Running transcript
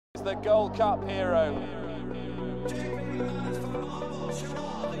the Gold Cup hero.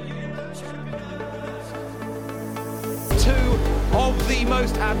 Two of the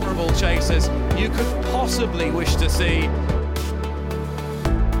most admirable chasers you could possibly wish to see.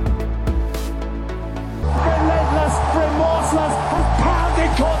 Relentless, remorseless, and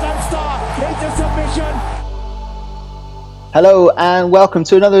pounding Cordan Star into submission. Hello and welcome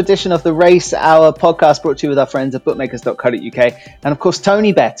to another edition of the Race Hour podcast, brought to you with our friends at bookmakers.co.uk and of course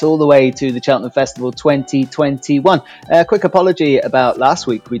Tony Bet, all the way to the Cheltenham Festival 2021. A quick apology about last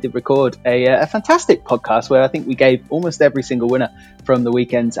week. We did record a fantastic podcast where I think we gave almost every single winner from the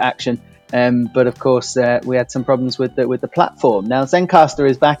weekend's action. But of course, we had some problems with the platform. Now, Zencastr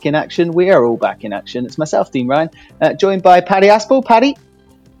is back in action. We are all back in action. It's myself, Dean Ryan, joined by Paddy Aspel. Paddy?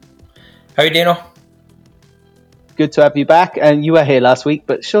 How are you, Dino? Good to have you back. And you were here last week,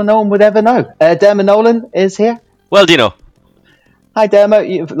 but sure no one would ever know. Dermot Nolan is here. Well, Dino. Hi,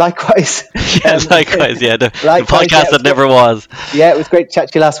 Dermot. Likewise. Yes, likewise, yeah. The podcast that never was. Yeah, it was great to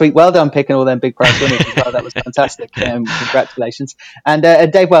chat to you last week. Well done picking all them big prize winners as well. That was fantastic. Congratulations. And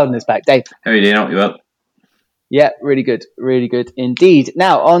Dave Weldon is back. Dave. How are you doing? You well? Yeah, really good indeed.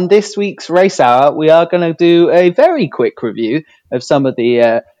 Now, on this week's Race Hour, we are going to do a very quick review of some of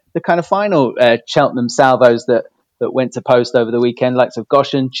the kind of final Cheltenham salvos that went to post over the weekend, likes of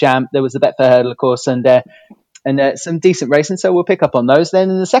Goshen, Champ. There was the Betfair Hurdle, of course, and some decent racing. So we'll pick up on those. Then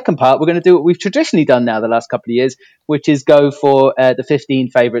in the second part, we're going to do what we've traditionally done now the last couple of years, which is go for the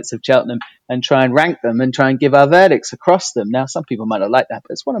 15 favourites of Cheltenham and try and rank them and try and give our verdicts across them. Now, some people might not like that,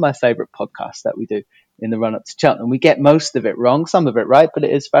 but it's one of my favourite podcasts that we do in the run-up to Cheltenham. We get most of it wrong, some of it right, but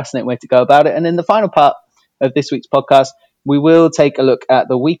it is a fascinating way to go about it. And in the final part of this week's podcast, we will take a look at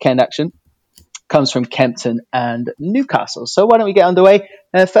the weekend action. Comes from Kempton and Newcastle. So why don't we get underway?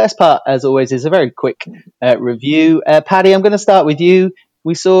 First part, as always, is a very quick review. Paddy, I'm going to start with you.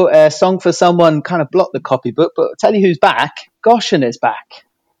 We saw a Song for Someone kind of block the copybook, but I'll tell you who's back. Goshen is back.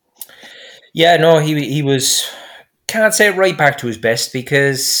 Yeah, no, he was, can't say right back to his best,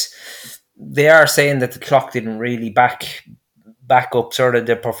 because they are saying that the clock didn't really back up sort of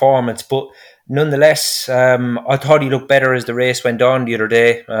the performance, but nonetheless, I thought he looked better as the race went on the other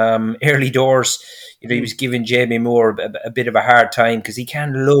day. Early doors, he was giving Jamie Moore a bit of a hard time because he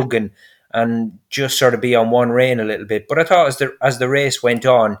can lug and just sort of be on one rein a little bit. But I thought as the race went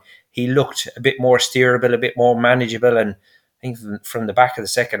on, he looked a bit more steerable, a bit more manageable. And I think from the back of the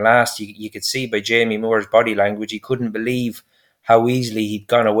second last, you could see by Jamie Moore's body language, he couldn't believe how easily he'd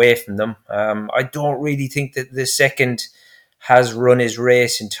gone away from them. I don't really think that the second has run his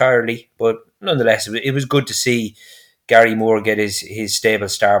race entirely, but nonetheless, it was good to see Gary Moore get his stable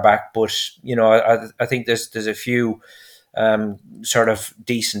star back. But I think there's a few sort of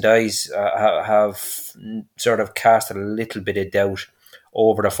decent eyes have sort of cast a little bit of doubt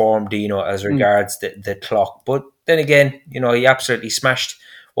over the form, Dino, as regards the clock. But then again, he absolutely smashed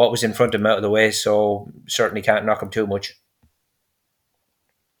what was in front of him out of the way, so certainly can't knock him too much.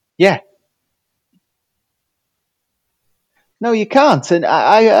 Yeah. No, you can't. And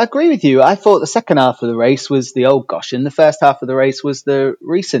I agree with you. I thought the second half of the race was the old Goshen. The first half of the race was the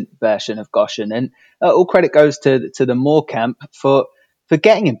recent version of Goshen. And all credit goes to the Moore camp for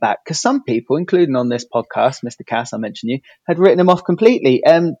getting him back. Because some people, including on this podcast, Mr. Cass, I mentioned you, had written him off completely.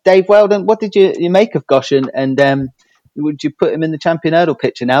 Dave Weldon, what did you make of Goshen? And would you put him in the champion hurdle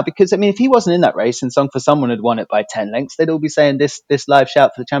picture now? Because, I mean, if he wasn't in that race and Song for Someone had won it by 10 lengths, they'd all be saying this live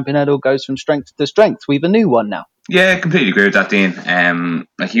shout for the champion hurdle goes from strength to strength. We have a new one now. Yeah, I completely agree with that, Dean.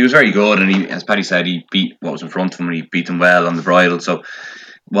 He was very good, and he, as Paddy said, he beat what was in front of him, and he beat them well on the bridle. So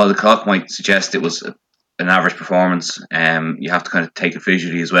while the clock might suggest it was an average performance, you have to kind of take it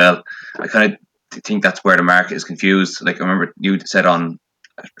visually as well. I kind of think that's where the market is confused. Like, I remember you said on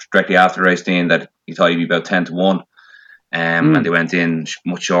directly after the race, Dean, that you thought he'd be about 10-1, and they went in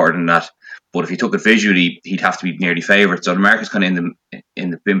much shorter than that. But if you took it visually, he'd have to be nearly favourite. So the market's kind of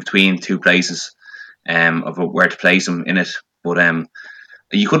in between two places. Of where to place him in it, but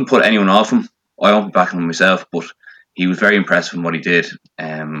you couldn't put anyone off him. I won't be backing him myself, but he was very impressive in what he did.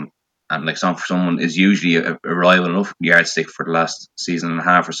 And like Song for Someone is usually a reliable enough yardstick for the last season and a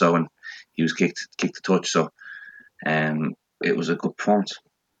half or so, and he was kicked the touch. So it was a good performance.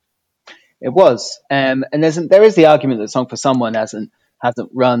 It was, and there is the argument that Song for Someone hasn't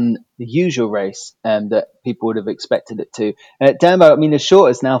run the usual race that people would have expected it to. Dermo, I mean, the short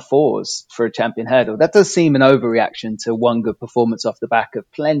is now 4s for a champion hurdle. That does seem an overreaction to one good performance off the back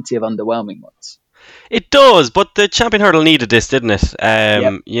of plenty of underwhelming ones. It does, but the champion hurdle needed this, didn't it?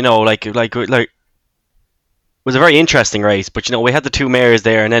 Yep. was a very interesting race. But we had the two mares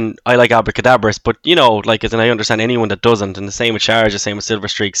there, and then I like Abracadabras, but as in I understand anyone that doesn't, and the same with Charge, the same with Silver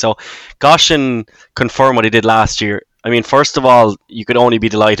Streak. So Goshen confirmed what he did last year. I mean, first of all, you could only be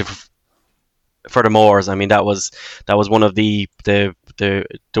delighted for the Moors. I mean, that was one of the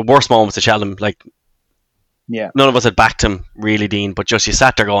worst moments at Cheltenham. Like, yeah, none of us had backed him really, Dean, but just you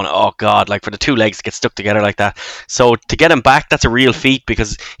sat there going, oh God, like for the two legs to get stuck together like that. So to get him back, that's a real feat,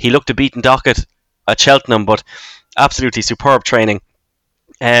 because he looked a beaten docket at Cheltenham, but absolutely superb training.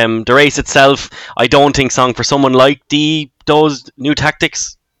 The race itself, I don't think, Song, for someone like those new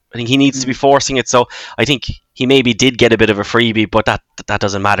tactics, I think he needs to be forcing it. So I think he maybe did get a bit of a freebie, but that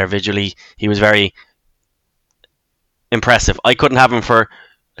doesn't matter. Visually, he was very impressive. I couldn't have him for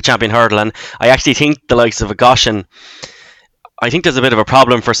a champion hurdle, and I actually think the likes of a Goshen, I think there's a bit of a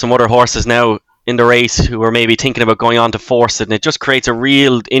problem for some other horses now in the race who are maybe thinking about going on to force it, and it just creates a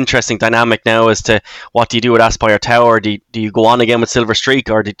real interesting dynamic now as to what do you do with Aspire Tower. Do you go on again with Silver Streak,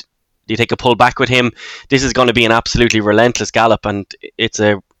 or do you take a pull back with him? This is going to be an absolutely relentless gallop, and it's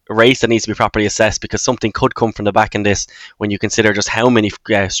a race that needs to be properly assessed, because something could come from the back in this when you consider just how many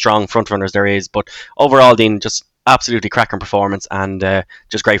strong front runners there is. But overall, Dean, just absolutely cracking performance, and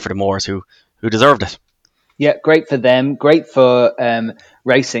just great for the Moors who deserved it. Yeah, great for them. Great for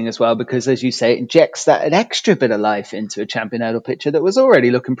racing as well, because, as you say, it injects an extra bit of life into a champion hurdle picture that was already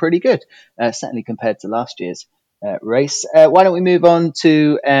looking pretty good, certainly compared to last year's race. Why don't we move on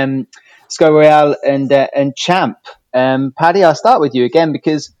to Sky Royale and Champ? Paddy, I'll start with you again,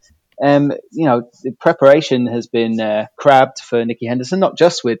 because the preparation has been crabbed for Nicky Henderson, not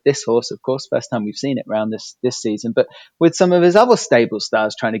just with this horse, of course, first time we've seen it around this season, but with some of his other stable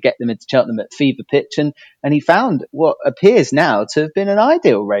stars, trying to get them into Cheltenham at fever pitch, and he found what appears now to have been an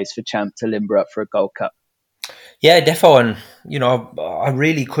ideal race for Champ to limber up for a Gold Cup. Yeah, defo, and I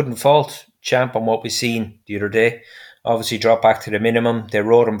really couldn't fault Champ on what we've seen the other day. Obviously dropped back to the minimum, they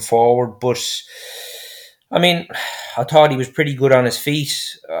rode him forward, but I mean, I thought he was pretty good on his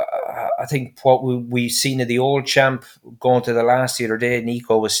feet. I think what we've seen of the old Champ going to the last the other day,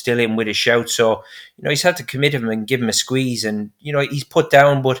 Nico was still in with a shout. So, he's had to commit him and give him a squeeze. And, he's put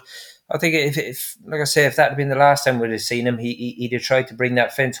down. But I think if like I say, if that had been the last time we'd have seen him, he'd have tried to bring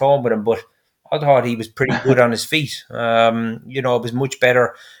that fence home with him. But I thought he was pretty good on his feet. It was much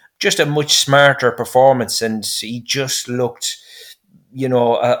better, just a much smarter performance. And he just looked a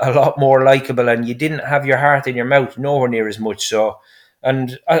lot more likeable, and you didn't have your heart in your mouth nowhere near as much. So,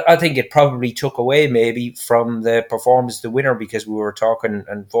 and I think it probably took away maybe from the performance of the winner, because we were talking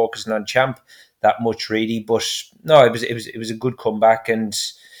and focusing on Champ that much really. But no, it was a good comeback, and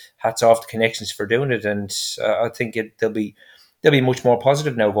hats off to Connections for doing it. And I think they'll be much more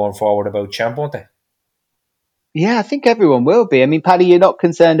positive now going forward about Champ, won't they? Yeah, I think everyone will be. I mean, Paddy, you're not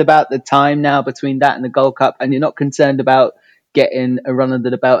concerned about the time now between that and the Gold Cup, and you're not concerned about getting a run under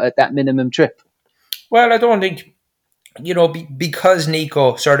the belt at that minimum trip? Well, I don't think, because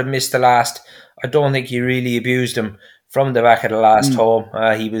Nico sort of missed the last, I don't think he really abused him from the back of the last home.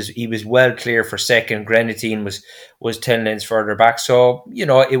 He was well clear for second. Grenadine was 10 lengths further back. So,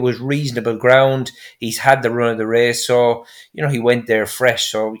 it was reasonable ground. He's had the run of the race. So, he went there fresh.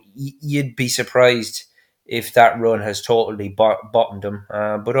 So you'd be surprised if that run has totally bottomed him.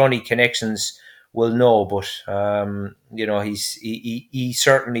 But only Connections will know, but he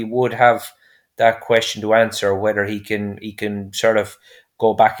certainly would have that question to answer, whether he can sort of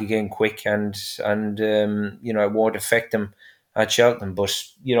go back again quick and it won't affect him at Cheltenham. But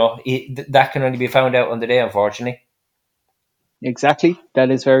that can only be found out on the day, unfortunately. Exactly,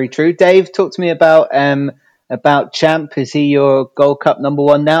 that is very true. Dave, talk to me about Champ. Is he your Gold Cup number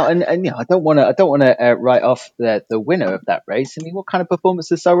one now? And I don't want to write off the winner of that race. I mean, what kind of performance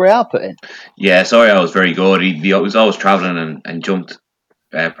does Sky Royale put in? Yeah, Sky Royale was very good. He was always travelling and jumped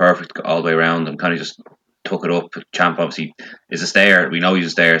perfect all the way around, and kind of just took it up. Champ obviously is a stayer. We know he's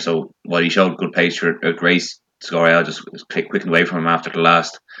a stayer. So while he showed good pace for a race, Sky Royale just quickened away from him after the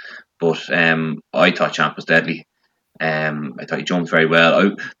last. But I thought Champ was deadly. I thought he jumped very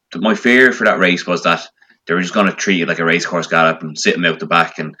well. My fear for that race was that they were just going to treat it like a racecourse gallop and sit him out the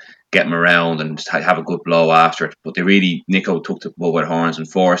back and get him around and have a good blow after it. But Nico took the bull by the horns and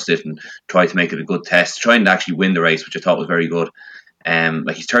forced it and tried to make it a good test, trying to actually win the race, which I thought was very good.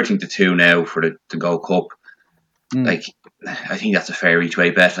 He's 13-2 now for the Gold Cup. I think that's a fair each way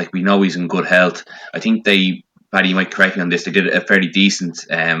bet. We know he's in good health. I think Paddy, you might correct me on this, they did a fairly decent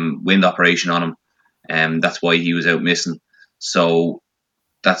wind operation on him. That's why he was out missing. So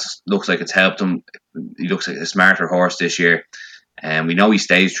that looks like it's helped him. He looks like a smarter horse this year. We know he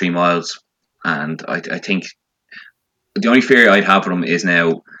stays 3 miles. And I think the only fear I'd have for him is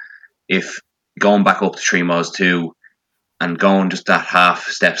now, if going back up to 3 miles 2 and going just that half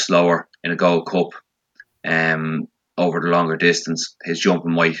step slower in a Gold Cup over the longer distance, his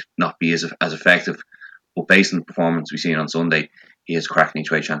jumping might not be as effective. But based on the performance we've seen on Sunday, he has a cracking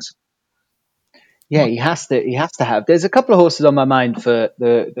each way chance. Yeah, he has to have. There's a couple of horses on my mind for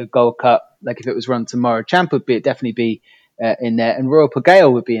the Gold Cup. Like if it was run tomorrow, Champ would definitely be in there, and Royal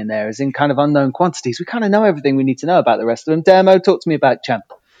Pagale would be in there, as in kind of unknown quantities. We kind of know everything we need to know about the rest of them. Dermo, talk to me about Champ.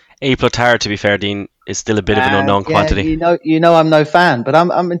 A Plotard, to be fair, Dean, is still a bit of an unknown quantity. You know, I'm no fan, but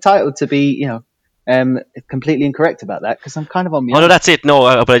I'm entitled to be, completely incorrect about that because I'm kind of on my own. No, that's it. No,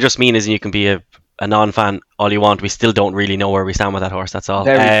 but I just mean is you can be a non-fan all you want. We still don't really know where we stand with that horse. That's all.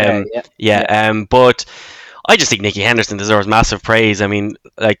 Very fair, yeah. But I just think Nicky Henderson deserves massive praise. I mean,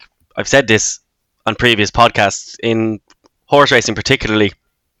 like I've said this on previous podcasts, in horse racing particularly,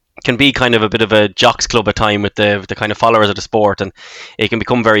 can be kind of a bit of a jocks club at time with the kind of followers of the sport, and it can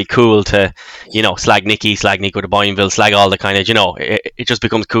become very cool to, slag Nicky, slag Nico de Boinville, slag all the kind of, it just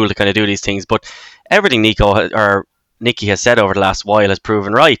becomes cool to kind of do these things. But everything Nicky has said over the last while has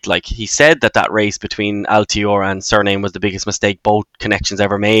proven right. Like he said that race between Altior and Surname was the biggest mistake both connections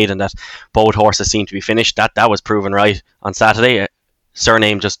ever made, and that both horses seemed to be finished. That was proven right on Saturday.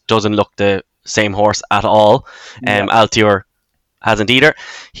 Surname just doesn't look the same horse at all. Altior hasn't either.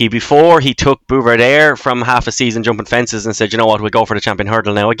 Before he took Bouvardier from half a season jumping fences and said, you know what, we'll go for the Champion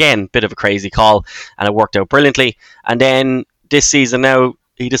Hurdle now. Again, bit of a crazy call, and it worked out brilliantly. And then this season now,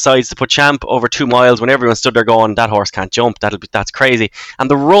 he decides to put Champ over 2 miles when everyone stood there going, that horse can't jump, that's crazy. And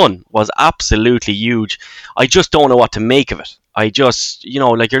the run was absolutely huge. I just don't know what to make of it. I just,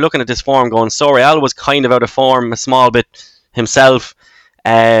 you're looking at this form going, Sorial was kind of out of form a small bit himself.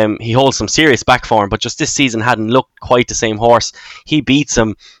 He holds some serious back form, but just this season hadn't looked quite the same horse. He beats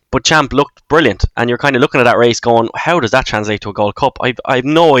him, but Champ looked brilliant, and you're kind of looking at that race going, how does that translate to a Gold Cup? I have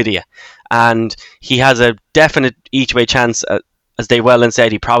no idea. And he has a definite each way chance. As Dave Whelan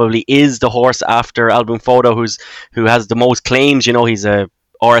said, he probably is the horse after Album Photo who has the most claims. He's a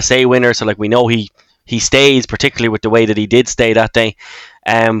RSA winner, so we know he stays, particularly with the way that he did stay that day.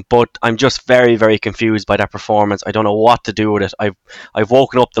 But I'm just very, very confused by that performance. I don't know what to do with it. I've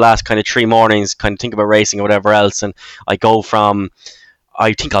woken up the last kind of 3 mornings, kind of think about racing or whatever else, and I go from,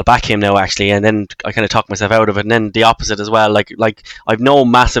 I think I'll back him now actually, and then I kind of talk myself out of it, and then the opposite as well. Like I've no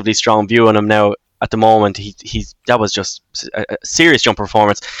massively strong view on him now at the moment. That was just a serious jump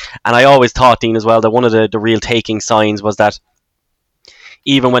performance, and I always thought, Dean, as well, that one of the real taking signs was that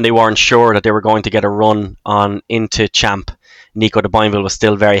even when they weren't sure that they were going to get a run on into Champ, Nico de Boinville was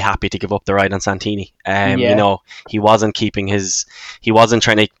still very happy to give up the ride on Santini. He wasn't he wasn't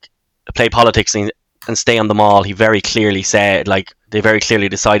trying to play politics and stay on the mall. He very clearly said, they very clearly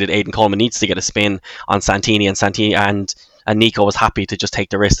decided Aidan Coleman needs to get a spin on Santini, and Nico was happy to just take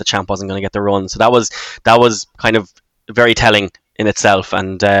the risk that Champ wasn't going to get the run. So that was kind of very telling in itself,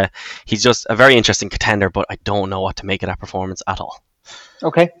 and he's just a very interesting contender, but I don't know what to make of that performance at all.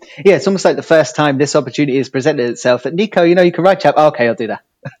 Okay. Yeah, it's almost like the first time this opportunity has presented itself that Nico, you can ride Champ. Oh, okay, I'll do that.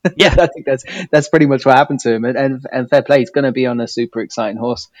 Yeah, I think that's pretty much what happened to him, and fair play. He's going to be on a super exciting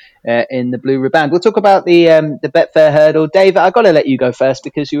horse in the Blue Riband. We'll talk about the Betfair Hurdle. Dave, I've got to let you go first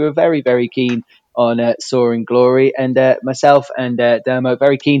because you were very, very keen on Soaring Glory, and myself and Dermo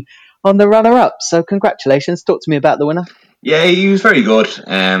very keen on the runner-up. So congratulations. Talk to me about the winner. Yeah, he was very good.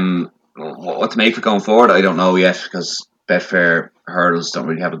 What to make for going forward, I don't know yet, because Betfair Hurdles don't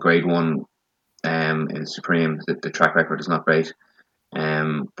really have a grade one in Supreme. The track record is not great.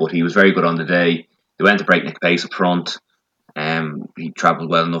 But he was very good on the day. They went to breakneck pace up front. He travelled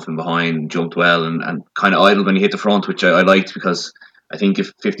well enough in behind, jumped well, and kind of idled when he hit the front, which I liked, because I think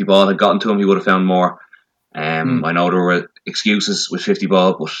if 50 Ball had gotten to him, he would have found more. I know there were excuses with 50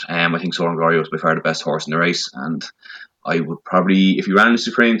 Ball, but I think Soaring Glory was by far the best horse in the race, and I would probably, if he ran the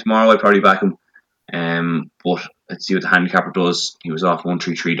Supreme tomorrow, I'd probably back him. But let's see what the handicapper does. He was off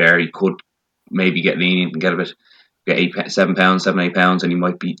 133 there. He could maybe get lenient and get a bit, get 7 pounds, 7-8 pounds, and he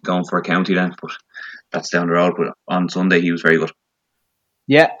might be going for a county then. But that's down the road. But on Sunday, he was very good.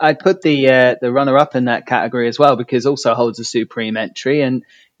 Yeah, I'd put the runner-up in that category as well, because also holds a Supreme entry, and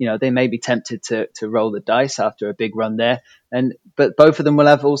they may be tempted to roll the dice after a big run there. But both of them will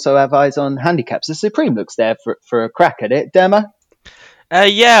also have eyes on handicaps. The Supreme looks there for a crack at it. Derma?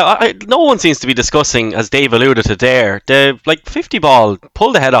 No one seems to be discussing, as Dave alluded to there, the 50 Ball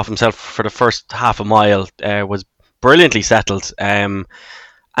pulled the head off himself for the first half a mile, was brilliantly settled, and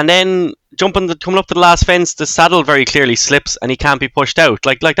then coming up to the last fence, the saddle very clearly slips and he can't be pushed out.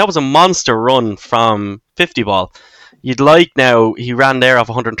 Like that was a monster run from 50 Ball. you'd like now, he ran there off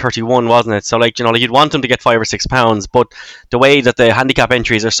 131, wasn't it? So like, you know, like you'd want him to get £5 or £6, but the way that the handicap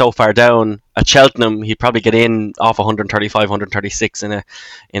entries are so far down at Cheltenham, he'd probably get in off 135, 136 in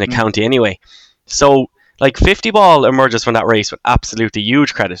a county anyway. So like 50 Ball emerges from that race with absolutely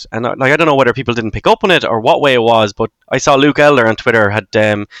huge credit, and like I don't know whether people didn't pick up on it or what way it was, but I saw Luke Elder on Twitter had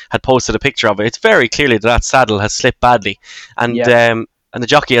posted a picture of it. It's very clearly that saddle has slipped badly, and the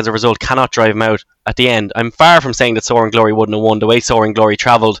jockey as a result cannot drive him out at the end. I'm far from saying that Soaring Glory wouldn't have won. The way Soaring Glory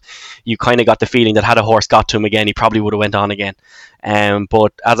travelled, you kind of got the feeling that had a horse got to him again, he probably would have went on again.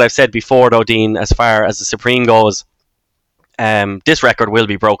 But as I've said before though, Dean, as far as the Supreme goes, this record will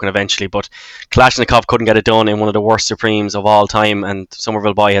be broken eventually, but Kalashnikov couldn't get it done in one of the worst Supremes of all time, and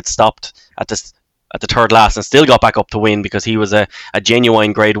Somerville Boy had stopped at the third last and still got back up to win because he was a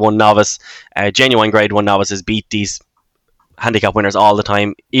genuine Grade 1 novice. Genuine Grade 1 novices beat these handicap winners all the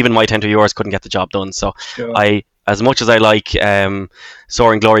time. Even My 10 to Yours couldn't get the job done. So sure. As much as I like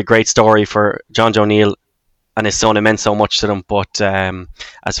Soaring Glory, great story for John Joe Neal and his son, it meant so much to them, but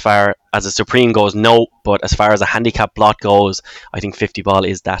as far as a Supreme goes, no. But as far as a handicap blot goes, I think 50 Ball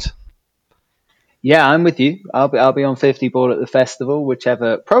is that. Yeah, I'm with you. I'll be on 50 Ball at the festival,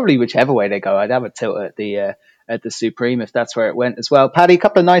 whichever way they go. I'd have a tilt at the Supreme if that's where it went as well. Paddy, a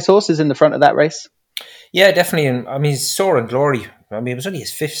couple of nice horses in the front of that race. Yeah, definitely. And I mean, Soaring Glory, I mean, it was only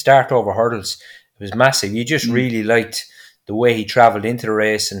his 5th start over hurdles. It was massive. You just really liked the way he travelled into the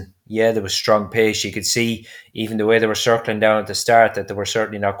race, and yeah, there was strong pace. You could see even the way they were circling down at the start that they were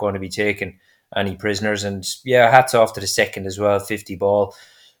certainly not going to be taking any prisoners. And yeah, hats off to the second as well, 50 Ball.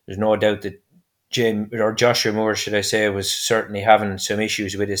 There's no doubt that Joshua Moore, should I say, was certainly having some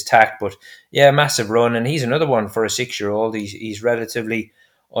issues with his tack. But yeah, massive run, and he's another one for a 6-year-old. He's relatively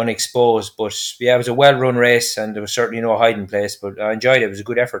unexposed, but yeah, it was a well-run race, and there was certainly no hiding place. But I enjoyed it. It was a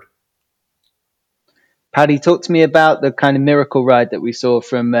good effort. Paddy, talk to me about the kind of miracle ride that we saw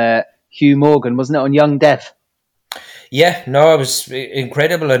from Hugh Morgan. Wasn't it on Young Dev? Yeah, no, it was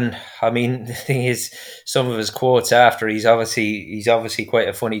incredible. And I mean, the thing is, some of his quotes after, he's obviously quite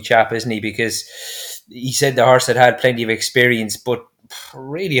a funny chap, isn't he? Because he said the horse had plenty of experience, but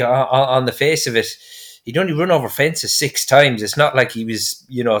really on the face of it, he'd only run over fences 6 times. It's not like he was,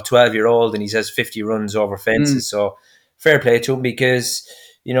 12-year-old and he has 50 runs over fences. So fair play to him, because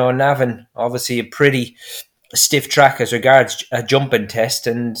Navan, obviously a pretty stiff track as regards a jumping test,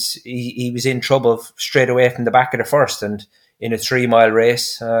 and he was in trouble straight away from the back of the first, and in a 3-mile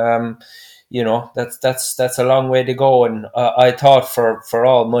race, that's a long way to go. And I thought for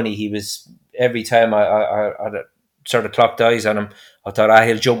all money, he was, every time I sort of clocked eyes on him, I thought,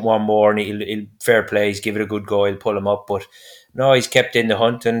 he'll jump one more and he'll fair play, he's give it a good go, he'll pull him up. But no, he's kept in the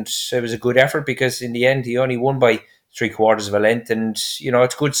hunt, and it was a good effort, because in the end he only won by 3/4 of a length, and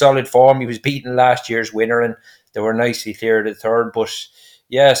it's good solid form. He was beating last year's winner, and they were nicely clear of the third. But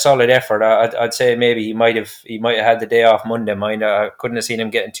yeah, solid effort. I'd say maybe he might have had the day off Monday. Mind, I couldn't have seen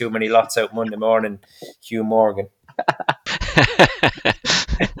him getting too many lots out Monday morning. Hugh Morgan.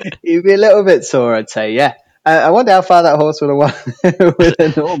 He'd be a little bit sore, I'd say. Yeah. I wonder how far that horse would have won with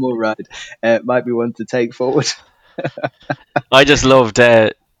a normal ride. Might be one to take forward. I just loved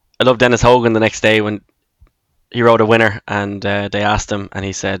Dennis Hogan the next day when he rode a winner, and they asked him, and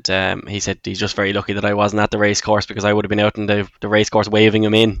he said he's just very lucky that I wasn't at the race course, because I would have been out in the race course waving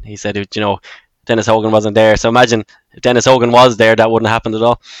him in. He said, Dennis Hogan wasn't there. So imagine if Dennis Hogan was there, that wouldn't have happened at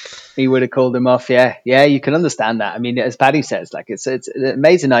all. He would have called him off. Yeah, you can understand that. I mean, as Paddy says, like it's an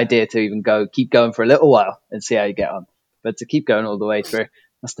amazing idea to even keep going for a little while and see how you get on, but to keep going all the way through,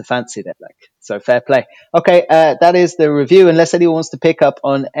 must have fancied it. So fair play. Okay, that is the review. Unless anyone wants to pick up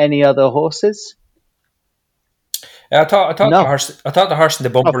on any other horses. I thought the horse in the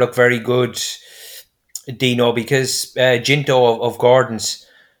bumper looked very good, Dino, because Ginto of Gordon's,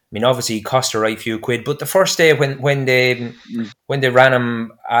 I mean, obviously he cost a right few quid, but the first day when they ran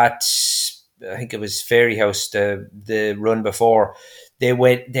him at, I think it was Fairyhouse, the run before, they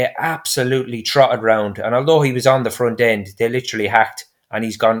absolutely trotted round, and although he was on the front end, they literally hacked, and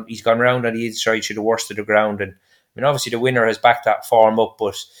he's gone round on the inside to the worst of the ground. And I mean, obviously the winner has backed that form up,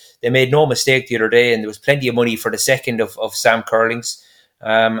 but they made no mistake the other day, and there was plenty of money for the second of Sam Curling's,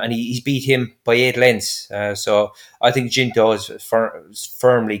 and he's beat him by 8 lengths. So I think Ginto has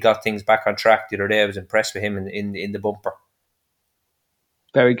firmly got things back on track the other day. I was impressed with him in the bumper.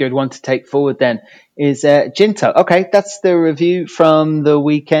 Very good one to take forward then is Ginto. Okay, that's the review from the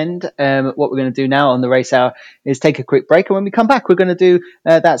weekend. What we're going to do now on the Race Hour is take a quick break, and when we come back, we're going to do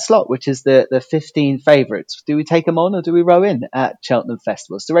that slot, which is the 15 favourites. Do we take them on, or do we row in at Cheltenham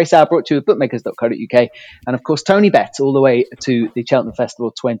Festival? So the Race Hour brought to you with bookmakers.co.uk, and of course Tony Bet all the way to the Cheltenham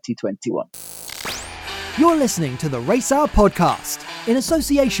Festival 2021. You're listening to the Race Hour podcast in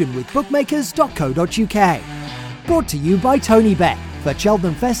association with bookmakers.co.uk. Brought to you by Tony Bet for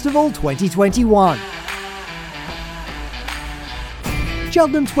Cheltenham Festival 2021.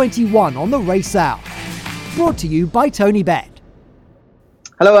 Cheltenham 21 on the Race Hour. Brought to you by Tony Bet.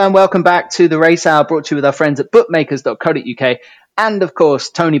 Hello and welcome back to the Race Hour, brought to you with our friends at bookmakers.co.uk and, of course,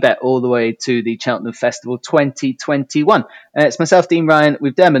 Tony Bet all the way to the Cheltenham Festival 2021. It's myself, Dean Ryan,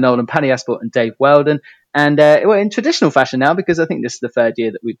 with Dermot Nolan, Paddy Asport and Dave Weldon. And we're in traditional fashion now, because I think this is the third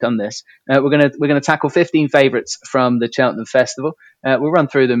year that we've done this. We're gonna tackle 15 favourites from the Cheltenham Festival. We'll run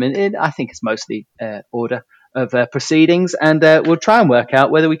through them in I think it's mostly order of proceedings, and we'll try and work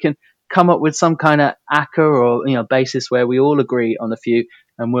out whether we can come up with some kind of ACCA or basis where we all agree on a few,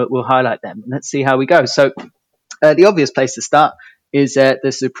 and we'll highlight them. Let's see how we go. So the obvious place to start is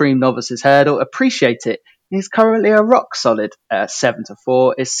the Supreme Novices Hurdle. Appreciate It is currently a rock solid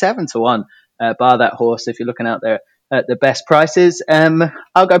 7-4. It's 7-1. Bar that horse, if you're looking out there at the best prices.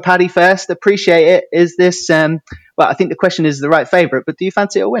 I'll go Paddy first. Appreciate It. Is this, well, I think the question is the right favourite, but do you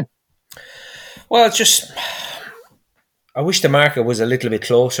fancy it'll win? Well, it's just, I wish the market was a little bit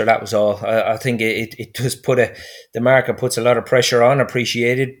closer, that was all. I think it does the market puts a lot of pressure on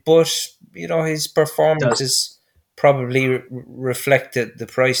Appreciate It, but, his performances probably reflected the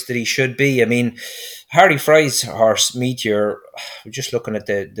price that he should be. I mean, Harry Fry's horse, Meteor, we're just looking at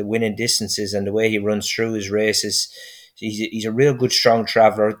the winning distances and the way he runs through his races. He's a real good, strong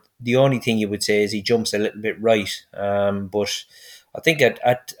traveller. The only thing you would say is he jumps a little bit right. But I think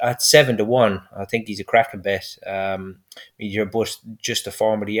at 7-1, I think he's a cracking bet. But just the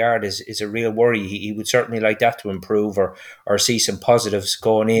form of the yard is a real worry. He would certainly like that to improve or see some positives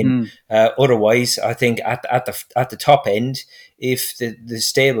going in. Otherwise, I think at the top end, if the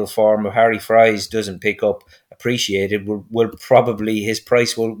stable form of Harry Fry's doesn't pick up Appreciate It, will probably his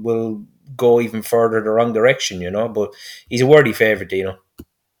price will go even further the wrong direction. But he's a worthy favourite,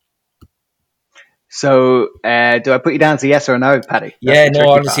 So, do I put you down to yes or no, Paddy?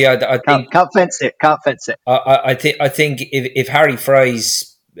 Honestly, I think can't fence it. I think if Harry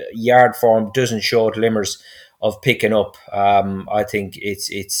Fry's yard form doesn't show glimmers of picking up, I think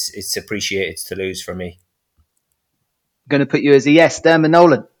it's Appreciate It to lose for me. Going to put you as a yes, Dermot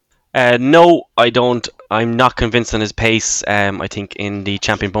Nolan. No, I don't. I'm not convinced on his pace. I think in the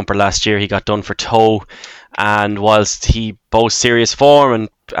Champion Bumper last year he got done for toe, and whilst he boasts serious form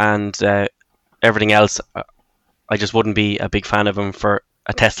and everything else, I just wouldn't be a big fan of him for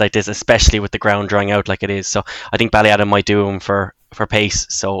a test like this, especially with the ground drying out like it is. So I think Ballyadam might do him for pace.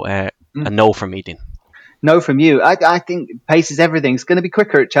 So a no from me, Dean. No from you. I think pace is everything. It's going to be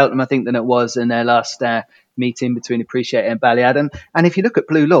quicker at Cheltenham, I think, than it was in their last meeting between Appreciate It and Ballyadam. And if you look at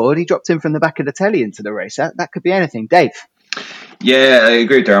Blue Lord, he dropped in from the back of the telly into the race. That could be anything. Dave? Yeah, I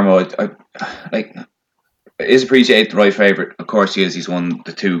agree with Dermot. Is Appreciate It the right favourite? Of course he is. He's won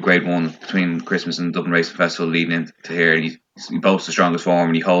the two Grade 1 between Christmas and Dublin Racing Festival leading into here. He boasts the strongest form,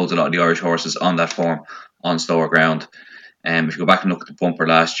 and he holds a lot of the Irish horses on that form on slower ground. If you go back and look at the bumper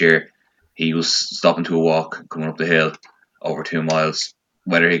last year, he was stopping to a walk coming up the hill over 2 miles.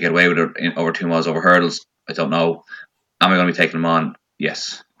 Whether he get away with it over 2 miles over hurdles, I don't know. Am I going to be taking him on?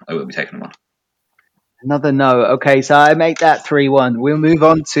 Yes, I will be taking him on. Another no. Okay, so I make that 3-1. We'll move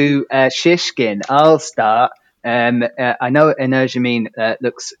on to Shishkin. I'll start. I know Energumene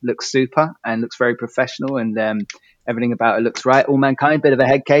looks super and looks very professional, and everything about it looks right. All Mankind, bit of a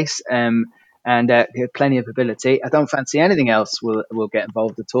head case, and plenty of ability. I don't fancy anything else will get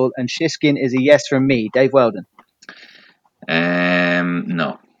involved at all. And Shishkin is a yes from me. Dave Weldon.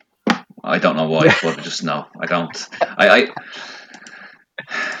 No. I don't know why, but just no. I don't.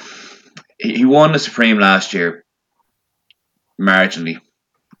 He won the Supreme last year, marginally.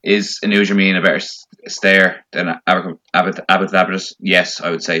 Is Energumene a better stayer than Abbott? Yes, I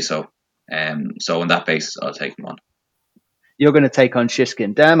would say so. So on that basis, I'll take him on. You're going to take on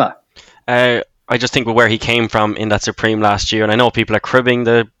Shishkin. Derma? I just think with where he came from in that Supreme last year, and I know people are cribbing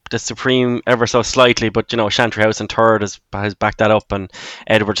the Supreme ever so slightly, but Chantry House in third has backed that up, and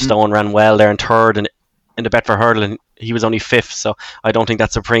Edward Stone ran well there in third, and in the Betfair Hurdle, and he was only fifth, so I don't think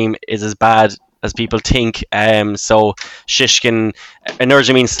that Supreme is as bad as people think. So Shishkin,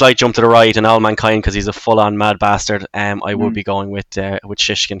 Energumene slight jump to the right, and All Mankind because he's a full-on mad bastard. I would be going with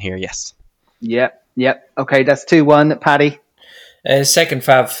Shishkin here. Yes. Yep. Okay, that's 2-1. Paddy. Second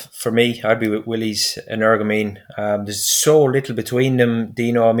fav for me, I'd be with Willie's Energumene. There's so little between them,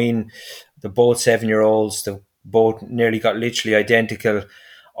 Dino. I mean, they're both 7-year-olds. They've both nearly got literally identical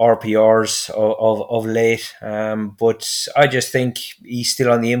RPRs of late. But I just think he's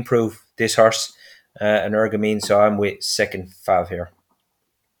still on the improve, this horse, Energumene. So I'm with second fav here.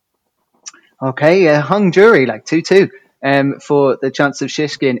 Okay, hung jury, like 2-2 for the chance of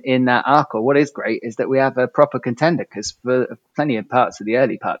Shishkin in that Arkle. What is great is that we have a proper contender, because for plenty of parts of the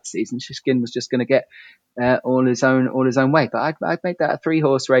early part of the season, Shishkin was just going to get all his own way. But I'd make that a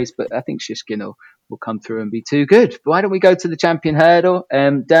 3-horse race, but I think Shishkin will come through and be too good. Why don't we go to the Champion Hurdle?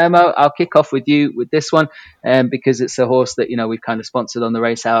 Dermo, I'll kick off with you with this one because it's a horse that we've kind of sponsored on the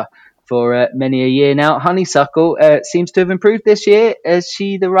Race Hour for many a year now. Honeysuckle seems to have improved this year. Is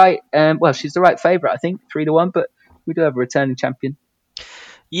she the right? She's the right favourite, I think, 3-1. But we do have a returning champion.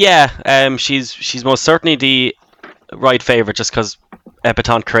 Yeah, she's most certainly the right favourite, just because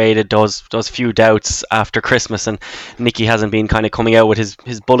Epatante created those few doubts after Christmas, and Nicky hasn't been kind of coming out with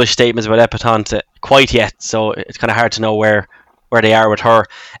his bullish statements about Epatante quite yet, so it's kind of hard to know where they are with her.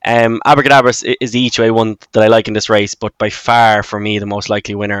 Abracadabra is the each way one that I like in this race, but by far for me the most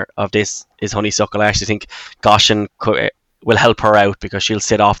likely winner of this is Honeysuckle. I actually think Goshen will help her out, because she'll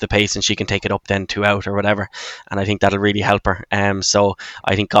sit off the pace and she can take it up then 2 out or whatever, and I think that'll really help her. So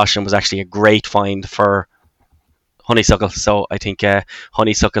I think Goshen was actually a great find for Honeysuckle, so I think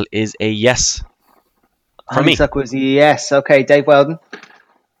Honeysuckle is a yes for Honeysuckle is a yes. Okay, Dave Weldon.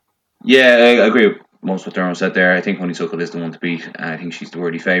 Yeah, I agree with most of what Dermo said there. I think Honeysuckle is the one to beat, and I think she's the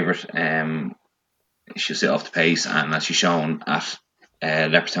worthy favourite. She'll sit off the pace, and as she's shown at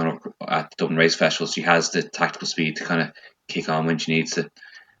Leopardstown at the Dublin Race Festival, she has the tactical speed to kind of kick on when she needs to,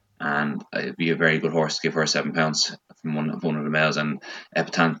 and it'd be a very good horse to give her £7 from one of the males. And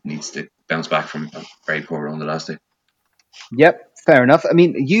Epatante needs to bounce back from a very poor run the last day. Yep, fair enough. I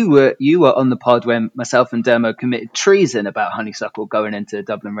mean, you were on the pod when myself and Dermo committed treason about Honeysuckle going into the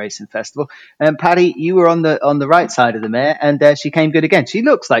Dublin Racing Festival. And Paddy, you were on the right side of the mare, and she came good again. She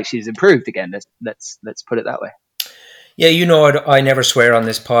looks like she's improved again. Let's put it that way. Yeah, I never swear on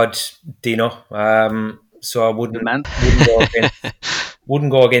this pod, Dino. So I wouldn't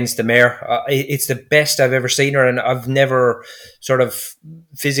go against the mare. It's the best I've ever seen her, and I've never sort of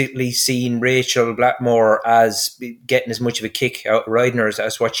physically seen Rachel Blackmore as getting as much of a kick out riding her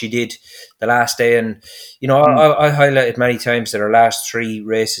as what she did the last day. And I highlighted many times that her last 3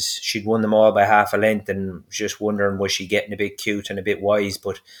 races she'd won them all by half a length, and just wondering, was she getting a bit cute and a bit wise?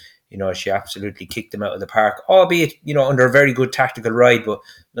 But she absolutely kicked them out of the park, albeit under a very good tactical ride, but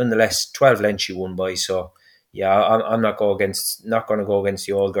nonetheless 12 lengths she won by. So yeah, I'm not going to go against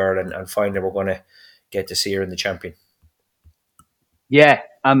the old girl, and find that we're going to get to see her in the Champion. Yeah,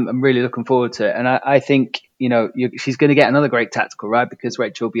 I'm really looking forward to it, and I think she's going to get another great tactical ride, because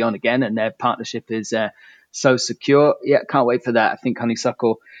Rachel will be on again, and their partnership is so secure. Yeah, can't wait for that. I think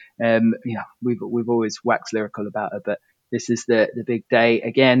Honeysuckle, we've always waxed lyrical about her, but this is the big day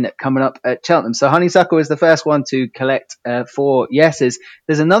again coming up at Cheltenham. So Honeysuckle is the first one to collect 4 yeses.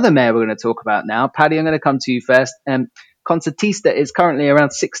 There's another mare we're going to talk about now. Paddy, I'm going to come to you first. Concertista is currently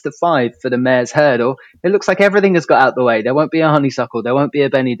around 6-5 for the mare's hurdle. It looks like everything has got out the way. There won't be a Honeysuckle. There won't be a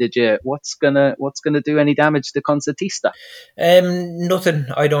Benny de Dieu. What's gonna do any damage to Concertista? Nothing.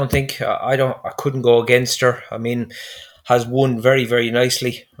 I don't think. I couldn't go against her. I mean, has won very, very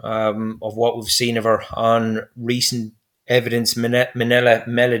nicely of what we've seen of her on recent evidence. Manila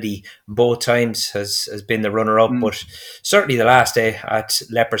Melody both times has been the runner-up, but certainly the last day at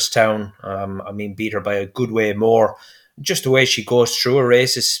Leopardstown, beat her by a good way more. Just the way she goes through her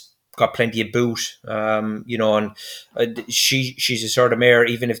races, got plenty of boot, and she's a sort of mare.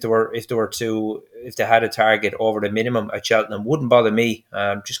 Even if they had a target over the minimum at Cheltenham, wouldn't bother me.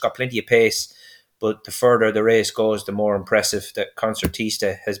 Just got plenty of pace, but the further the race goes, the more impressive that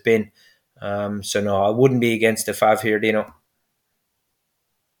Concertista has been. So no, I wouldn't be against the Fav here, Dino.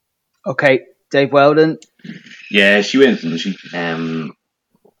 Okay, Dave Weldon. Yeah, she wins, doesn't she?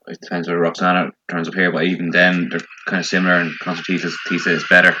 It depends whether Roxana turns up here, but even then they're kind of similar, and Concertista is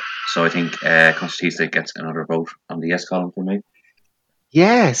better. So I think Concertista gets another vote on the yes column for me.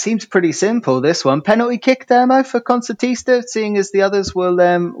 Yeah, seems pretty simple, this one. Penalty kick, Dermo, for Concertista, seeing as the others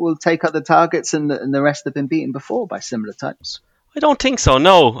will take other targets, and the rest have been beaten before by similar types. I don't think so,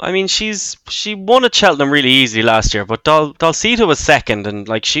 no. I mean, she won at Cheltenham really easily last year, but Dalcita was second,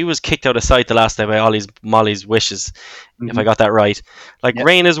 and she was kicked out of sight the last day by Molly's wishes, if I got that right. Yep.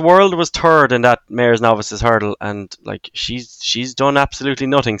 Raina's World was third in that Mare's Novices hurdle, and she's done absolutely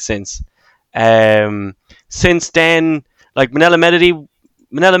nothing since. Since then, Manila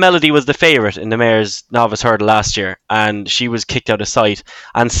Melody was the favourite in the Mare's Novice hurdle last year, and she was kicked out of sight.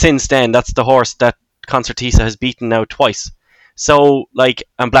 And since then, that's the horse that Concertista has beaten now twice. So,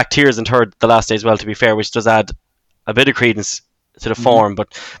 and Black Tears in third the last day as well, to be fair, which does add a bit of credence to the form. But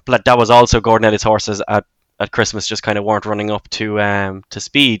that was also Gordon Elliott's horses at at Christmas just kind of weren't running up to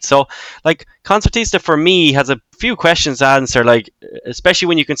speed. So, like, Concertista for me has a few questions to answer, like, especially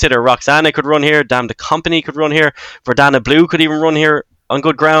when you consider Roxana could run here, Dame de Company could run here, Verdana Blue could even run here on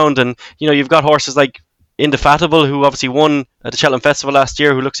good ground, and you've got horses like Indefatigable, who obviously won at the Cheltenham Festival last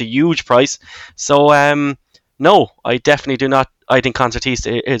year, who looks a huge price. So no, I definitely do not. I think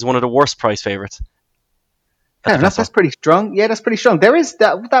Concertista is one of the worst price favourites. Fair enough, that's pretty strong. Yeah, that's pretty strong. There is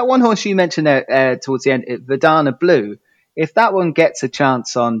that one horse you mentioned there towards the end, Verdana Blue. If that one gets a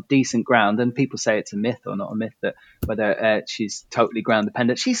chance on decent ground, and people say it's a myth or not a myth, that whether she's totally ground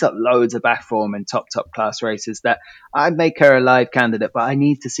dependent, she's got loads of back form in top class races that I'd make her a live candidate, but I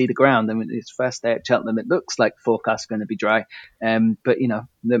need to see the ground. I mean, it's first day at Cheltenham. It looks like the forecast is going to be dry, but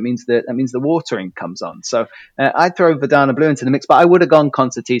that means the watering comes on. So I'd throw Verdana Blue into the mix, but I would have gone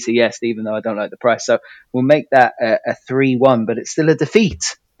Concertista, yes, even though I don't like the price. So we'll make that a 3-1, but it's still a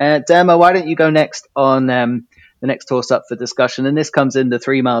defeat. Dermo, why don't you go next on the next horse up for discussion? And this comes in the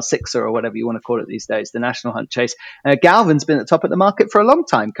 3 mile sixer, or whatever you want to call it these days, the National Hunt Chase. Galvin's been at the top of the market for a long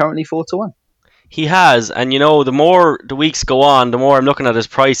time, currently 4-1. He has, and the more the weeks go on, the more I'm looking at his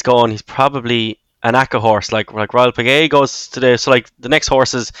price going, he's probably an ACCA horse, like Royal Piguet goes to the next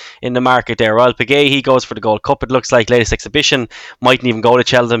horses in the market there. Royal Piguet, he goes for the Gold Cup, it looks like. Latest Exhibition mightn't even go to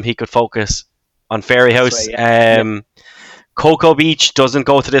Cheltenham, he could focus on Fairy House. Right, yeah. Cocoa Beach doesn't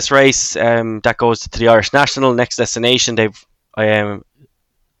go to this race. That goes to the Irish National. Next Destination, they've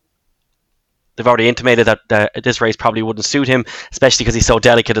already intimated that this race probably wouldn't suit him, especially because he's so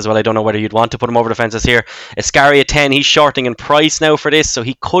delicate as well. I don't know whether you'd want to put him over the fences here. Iscaria 10, he's shorting in price now for this, so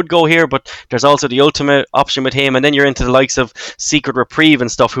he could go here, but there's also the ultimate option with him, and then you're into the likes of Secret Reprieve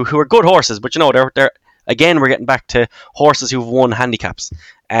and stuff, who are good horses, but they're again, we're getting back to horses who've won handicaps.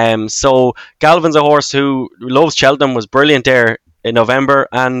 So Galvin's a horse who loves Cheltenham, was brilliant there in November,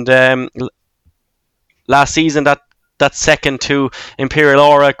 and last season that second to Imperial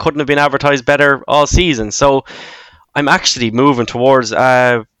Aura couldn't have been advertised better all season. So I'm actually moving towards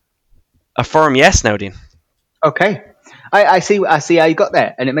a firm yes now, Dean. Okay. I see how you got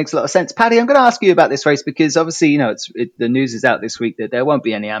there, and it makes a lot of sense. Paddy, I'm going to ask you about this race because obviously, the news is out this week that there won't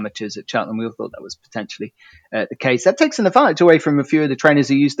be any amateurs at Cheltenham. We all thought that was potentially the case. That takes an advantage away from a few of the trainers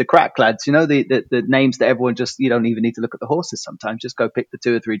who use the crack lads. The names that everyone you don't even need to look at the horses sometimes. Just go pick the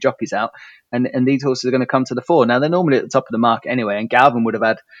 2 or 3 jockeys out, and these horses are going to come to the fore. Now, they're normally at the top of the market anyway, and Galvin would have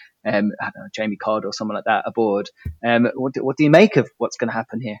had, I don't know, Jamie Codd or someone like that aboard. What do you make of what's going to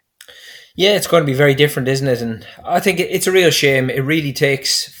happen here? Yeah, it's going to be very different, isn't it? And I think it's a real shame. It really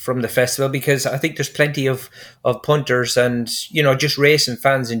takes from the festival, because I think there's plenty of punters and, just racing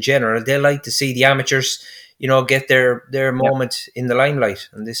fans in general. They like to see the amateurs, get their moment in the limelight.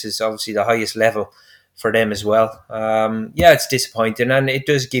 And this is obviously the highest level for them as well. It's disappointing, and it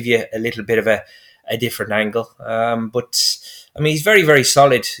does give you a little bit of a different angle. But I mean, he's very, very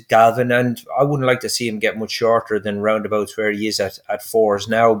solid, Galvin, and I wouldn't like to see him get much shorter than roundabouts where he is at 4s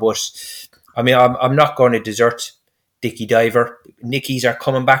now. But I mean, I'm not going to desert Dicky Diver. Nickies are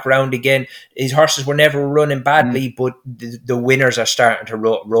coming back round again. His horses were never running badly, but the winners are starting to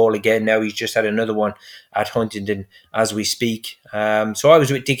roll again now. He's just had another one at Huntingdon as we speak. So I was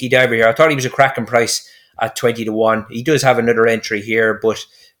with Dicky Diver here. I thought he was a cracking price at 20-1. He does have another entry here, but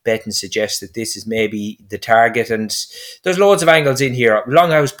betting suggests that this is maybe the target, and there's loads of angles in here.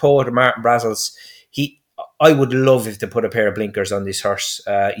 Longhouse Poet and Martin Brazel's, I would love if they put a pair of blinkers on this horse.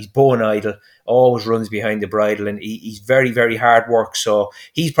 He's bone idle, always runs behind the bridle, and he's very, very hard work, so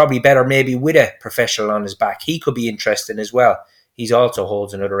he's probably better maybe with a professional on his back. He could be interesting as well. He's also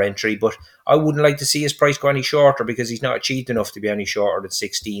holds another entry, but I wouldn't like to see his price go any shorter because he's not achieved enough to be any shorter than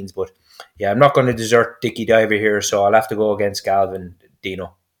 16s. But yeah, I'm not going to desert Dicky Diver here, so I'll have to go against Galvin,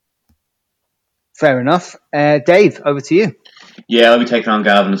 Dino. Fair enough. Dave, over to you. Yeah, I'll be taking on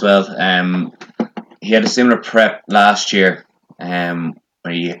Galvin as well. He had a similar prep last year where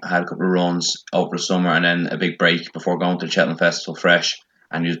he had a couple of runs over the summer and then a big break before going to the Cheltenham Festival fresh,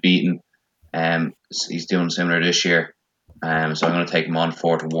 and he was beaten. He's doing similar this year. So I'm going to take him on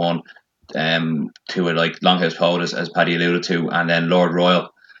 4-1 to it, like Longhouse Poet, as Paddy alluded to, and then Lord Royal,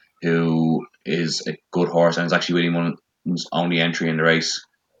 who is a good horse and is actually winning one's only entry in the race,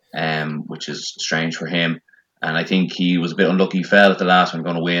 which is strange for him. And I think he was a bit unlucky. He fell at the last one,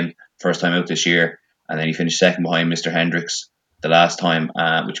 going to win first time out this year, and then he finished second behind Mr. Hendricks the last time,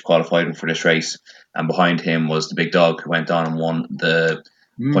 which qualified him for this race. And behind him was the Big Dog, who went on and won the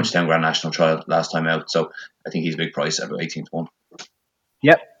Punchestown Grand National Trial last time out. So I think he's a big price at 18-1.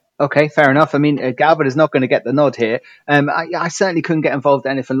 Yep. Okay, fair enough. I mean, Galvin is not going to get the nod here. I certainly couldn't get involved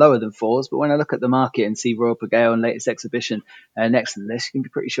in anything lower than 4s, but when I look at the market and see Royal Pagao and Latest Exhibition next to the list, you can be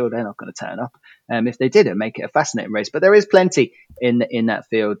pretty sure they're not going to turn up. If they did, it'd make it a fascinating race. But there is plenty in that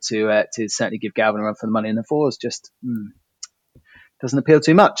field to certainly give Galvin a run for the money, and the 4s just doesn't appeal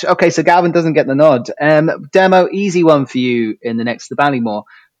too much. Okay, so Galvin doesn't get the nod. Demo, easy one for you in the next to Ballymore.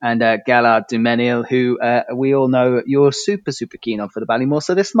 And Gaillard Du Mesnil, who we all know you're super, super keen on for the Ballymore,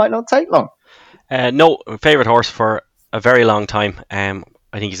 so this might not take long. No, favourite horse for a very long time. I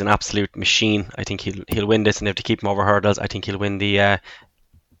think he's an absolute machine. I think he'll win this, and if they keep him over hurdles, I think he'll win the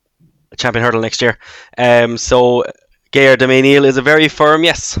Champion Hurdle next year. So Gaillard Du Mesnil is a very firm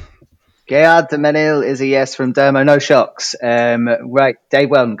yes. Gaillard Du Mesnil is a yes from Dermo. No shocks. Right,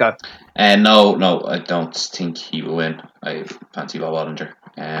 Dave Weldon, go. No, I don't think he will win. I fancy Bob Bollinger.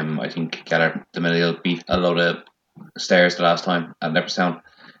 I think Gaillard Du Mesnil beat a lot of stairs the last time at Leopardstown.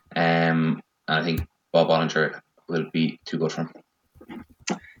 And I think Bob Bollinger will be too good for him.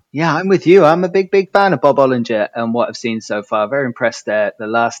 Yeah, I'm with you. I'm a big fan of Bob Bollinger and what I've seen so far. Very impressed the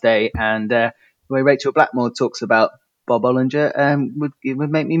last day. And the way Rachel Blackmore talks about Bob Bollinger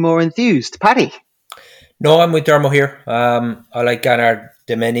would make me more enthused. Paddy? No, I'm with Dermo here. I like Gaillard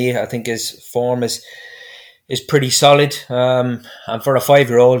Du Mesnil. I think his form is pretty solid. And for a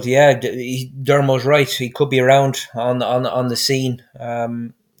 5-year-old, yeah, Dermo's right. He could be around on the scene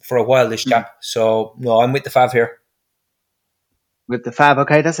for a while, this chap. So, no, I'm with the Fav here. With the Fab,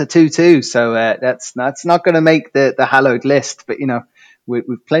 okay, that's a 2-2. So that's not going to make the hallowed list. But,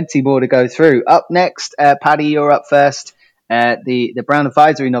 we've plenty more to go through. Up next, Paddy, you're up first. The Brown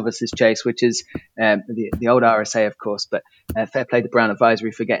Advisory Novices Chase, which is the old RSA, of course, but fair play to Brown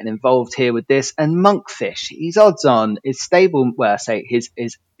Advisory for getting involved here with this. And Monkfish, he's odds on, his stable, well, I say his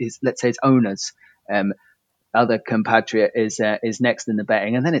let's say his owners, other compatriot is next in the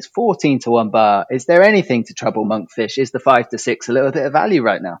betting, and then it's 14-1 bar. Is there anything to trouble Monkfish? Is the 5-6 a little bit of value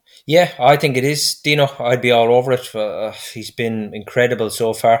right now? Yeah, I think it is, Dino. I'd be all over it. He's been incredible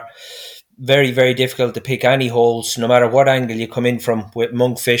so far. Very, very difficult to pick any holes, no matter what angle you come in from with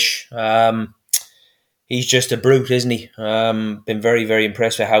Monkfish. He's just a brute, isn't he? Been very, very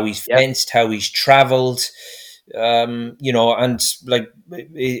impressed with how he's fenced, how he's travelled. And like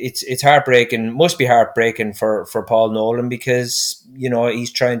it's heartbreaking, must be heartbreaking for Paul Nolan, because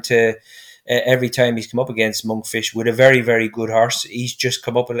he's trying to every time he's come up against Monkfish with a very, very good horse, he's just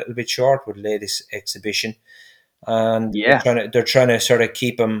come up a little bit short with Latest Exhibition, and they're trying to sort of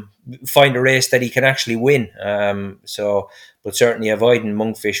keep him, find a race that he can actually win. But certainly avoiding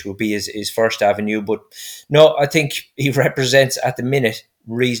Monkfish will be his first avenue. But no, I think he represents at the minute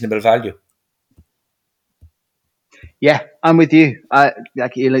reasonable value. Yeah, I'm with you.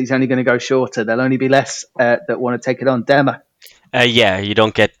 He's only going to go shorter. There'll only be less that want to take it on. Derma? Yeah, you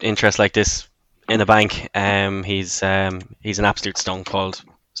don't get interest like this in the bank. He's an absolute stone cold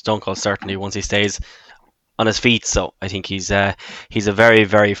certainty once he stays on his feet. So I think he's a very,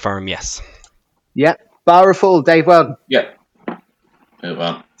 very firm yes. Yeah, bar or full, Dave Weldon? Yeah.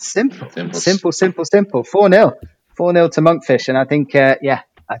 Well, simple. 4-0 to Monkfish, and I think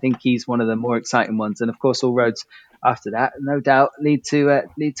I think he's one of the more exciting ones. And of course, all roads after that, no doubt, lead to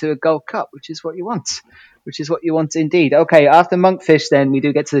a Gold Cup, which is what you want. Indeed. Okay, after Monkfish, then we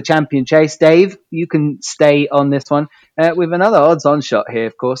do get to the Champion Chase. Dave, you can stay on this one with another odds-on shot here,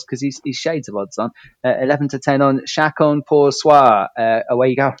 of course, because he's shades of odds-on. 11-10 on Chacun Pour Soi. Away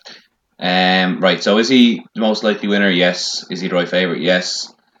you go. Right, so is he the most likely winner? Yes. Is he the right favourite?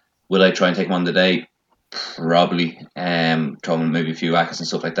 Yes. Will I try and take him on the day? Probably. Throw him maybe a few whackers and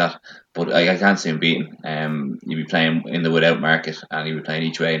stuff like that. But I can't see him beating. He'll be playing in the without market, and he'll be playing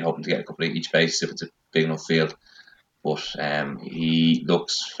each way and hoping to get a couple of each base if it's a big enough field. But he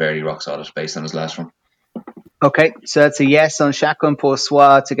looks fairly rock solid based on his last run. Okay, so that's a yes on Chacun Pour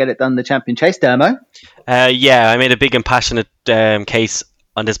Soi to get it done the Champion Chase, Dermo. Yeah, I made a big and passionate case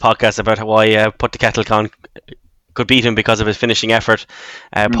on this podcast about why Put the Kettle Con could beat him because of his finishing effort.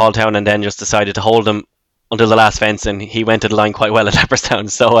 Paul Townend then just decided to hold him until the last fence, and he went to the line quite well at Leopardstown.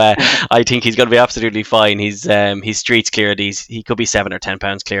 So I think he's going to be absolutely fine. He's streets clear. He could be £7 or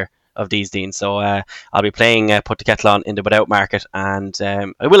 £10 clear of these, Dean. So I'll be playing Put the Kettle On in the without market, and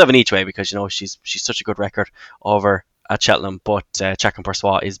I will have an each way because she's such a good record over at Cheltenham. But Chacun Pour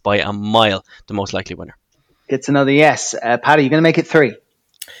Soi is by a mile the most likely winner. Gets another yes. Paddy, you're going to make it 3.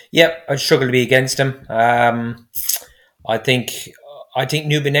 Yep, I'd struggle to be against him. I think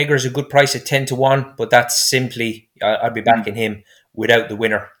Newbin Egger is a good price at 10-1, but that's simply I'd be backing him without the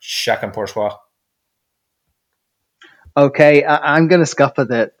winner, Chacun Pour Soi. Okay, I'm going to scupper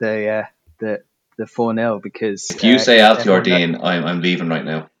the 4-0 because if you say Altior, Dean, I'm leaving right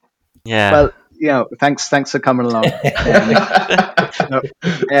now. Yeah. Well, thanks for coming along. I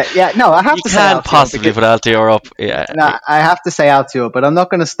have You to say can't Altior possibly put Altior up. Yeah. No, I have to say Altior, but I'm not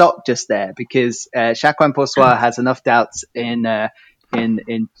going to stop just there because Jacqueline Poursois has enough doubts in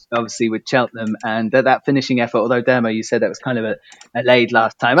obviously with Cheltenham and that finishing effort. Although Dermo, you said that was kind of a laid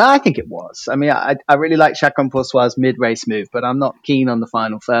last time. I think it was. I mean, I really like Jacqueline Poursois' mid-race move, but I'm not keen on the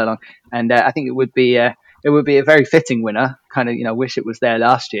final furlong. And I think it would be a very fitting winner. Kind of, wish it was there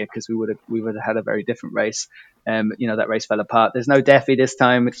last year because we would have had a very different race. That race fell apart. There's no Defi this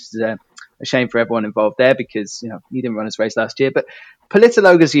time, which is a shame for everyone involved there because he didn't run his race last year. But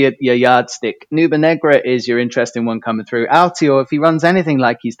Politologa's your yardstick. Nuba Negra is your interesting one coming through. Altior, if he runs anything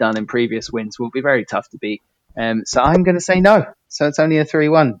like he's done in previous wins, will be very tough to beat. So I'm going to say no. So it's only a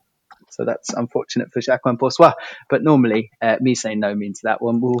 3-1. So that's unfortunate for Jacqueline Poursois. But normally, me saying no means that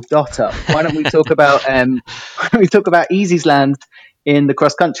one will dot up. Why don't we talk about Easy's Land in the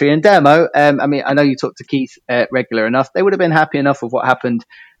cross country? And Dermo, I know you talk to Keith regular enough. They would have been happy enough with what happened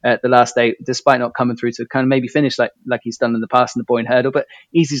the last day, despite not coming through to kind of maybe finish like he's done in the past in the Boyne Hurdle. But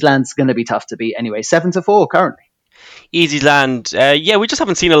Easy's Land's going to be tough to beat anyway. 7-4 currently. Easy's Land. We just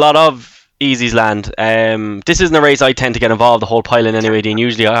haven't seen a lot of Easy's Land. This isn't a race I tend to get involved the whole pile in anyway, Dean.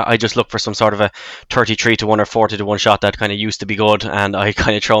 Usually I just look for some sort of a 33-1 or 40-1 shot that kind of used to be good, and I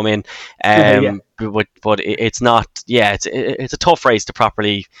kind of throw them in. But it's not. Yeah, it's a tough race to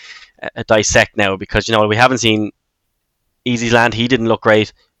properly dissect now because we haven't seen Easy's Land. He didn't look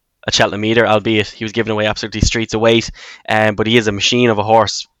great at Cheltenham either, albeit he was giving away absolutely streets of weight. But he is a machine of a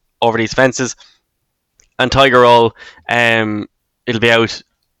horse over these fences. And Tiger Roll, it'll be out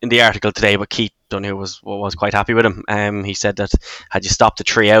in the article today, but Keith Donoghue was quite happy with him. He said that had you stopped the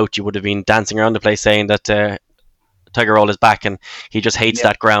tree out, you would have been dancing around the place saying that Tiger Roll is back, and he just hates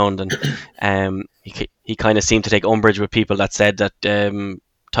that ground. And he kind of seemed to take umbrage with people that said that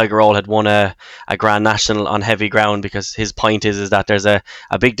Tiger Roll had won a Grand National on heavy ground, because his point is that there's a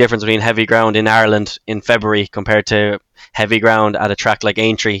big difference between heavy ground in Ireland in February compared to heavy ground at a track like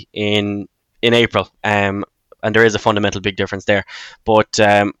Aintree in April. And there is a fundamental big difference there. But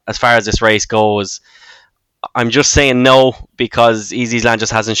as far as this race goes, I'm just saying no, because Easy's Land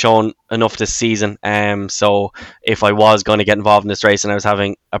just hasn't shown enough this season. So if I was going to get involved in this race and I was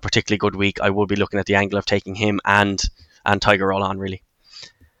having a particularly good week, I would be looking at the angle of taking him and Tiger Roll on, really.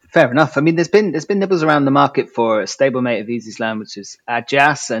 Fair enough. I mean, there's been nibbles around the market for a stablemate of Easy's Land, which is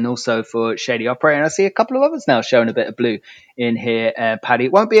Adjas, and also for Shady Operator. And I see a couple of others now showing a bit of blue in here, Paddy.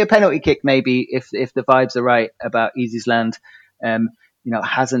 It won't be a penalty kick, maybe, if the vibes are right about Easy's Land.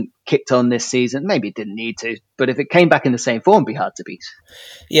 Hasn't kicked on this season. Maybe it didn't need to, but if it came back in the same form, it'd be hard to beat.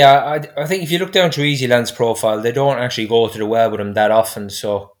 Yeah, I think if you look down through Easy Land's profile, they don't actually go to the well with him that often.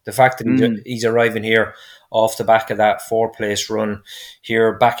 So the fact that he's arriving here off the back of that 4-place run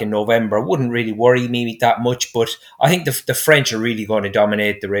here back in November wouldn't really worry me that much. But I think the French are really going to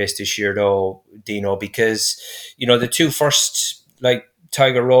dominate the race this year, though, Dino, because the two first, like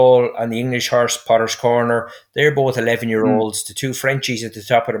Tiger Roll and the English horse Potter's Corner, they're both 11-year-olds. The two Frenchies at the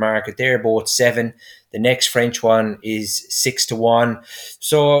top of the market, they're both 7. The next French one is 6-1.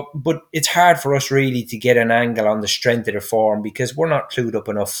 So, but it's hard for us really to get an angle on the strength of the form, because we're not clued up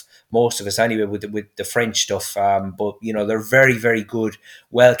enough, most of us anyway, with the French stuff. But they're very, very good,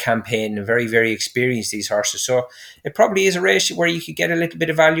 well campaigned, and very, very experienced, these horses. So it probably is a race where you could get a little bit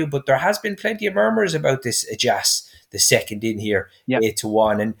of value. But there has been plenty of murmurs about this Adjas, the second in here,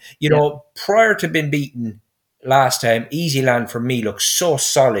 8-1. And prior to being beaten last time, Easy Land for me looks so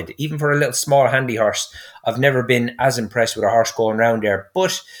solid, even for a little small handy horse. I've never been as impressed with a horse going around there,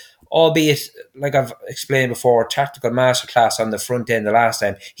 but albeit, like I've explained before, tactical masterclass on the front end the last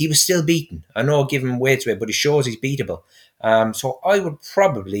time, he was still beaten. I know, give him weight to it, but he shows he's beatable. So I would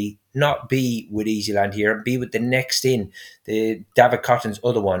probably not be with Easy Land here, and be with the next in, the David Cotton's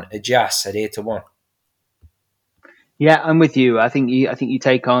other one, Adjas, at 8-1. Yeah, I'm with you. I think you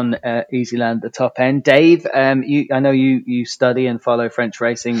take on Easy Land the top end. Dave, I know you study and follow French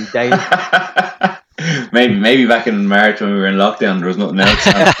racing. Dave, maybe back in March when we were in lockdown, there was nothing else.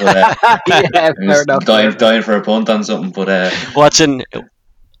 Fair enough. Dying for a punt on something, but watching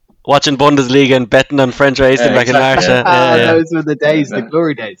Bundesliga and betting on French racing back in March. Those were the days, the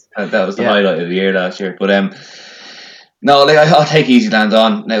glory days. That was the highlight of the year last year. But no, I'll take Easy Land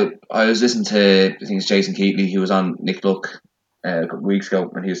on. Now, I was listening to, I think it's Jason Keatley, he was on Nick Luck a couple of weeks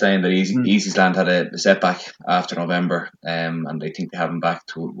ago, and he was saying that Easy's Land had a setback after November, and they think they have him back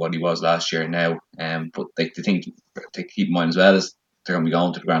to what he was last year now. But they think to keep in mind as well is they're going to be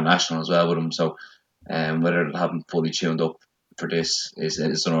going to the Grand National as well with him. So whether they'll have him fully tuned up for this is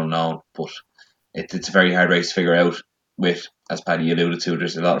an unknown. But it's a very hard race to figure out. with, as Paddy alluded to,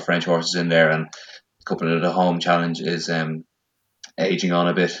 there's a lot of French horses in there, and a couple of the home challenge is aging on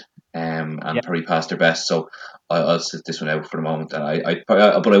a bit and probably past their best. So I'll sit this one out for the moment, and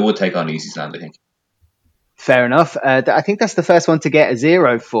but I would take on Easy's Land, I think. Fair enough. I think that's the first one to get a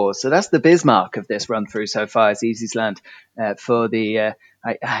 0 for. So that's the Bismarck of this run through so far. It's Easy's Land for the,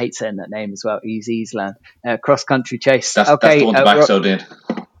 I hate saying that name as well, Easy's Land, cross country chase. That's the one to back, so did.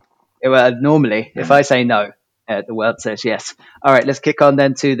 Well, normally, if I say no, the world says yes. All right, let's kick on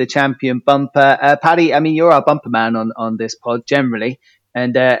then to the Champion Bumper. Paddy, I mean, you're our bumper man on this pod generally,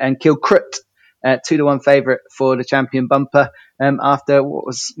 and Kilcrut, 2-1 favourite for the Champion Bumper after what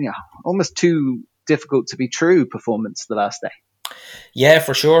was almost too difficult to be true performance the last day. Yeah,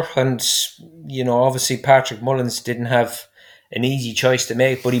 for sure. And obviously Patrick Mullins didn't have an easy choice to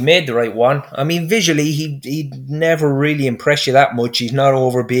make, but he made the right one. I mean, visually he'd never really impress you that much. He's not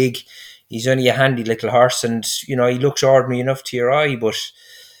over big. He's only a handy little horse, and he looks ordinary enough to your eye, but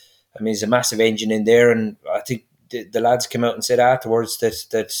I mean, there's a massive engine in there, and I think the lads came out and said afterwards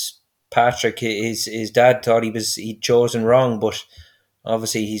that Patrick, his dad, thought he'd chosen wrong, but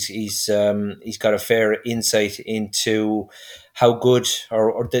obviously he's got a fair insight into how good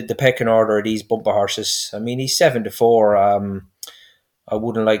or the pecking order of these bumper horses. I mean, he's 7-4. I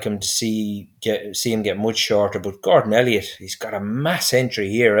wouldn't like him to see him get much shorter, but Gordon Elliott, he's got a mass entry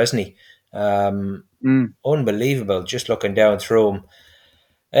here, hasn't he? Unbelievable, just looking down through him.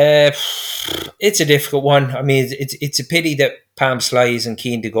 It's a difficult one. I mean, it's a pity that Pam Sly isn't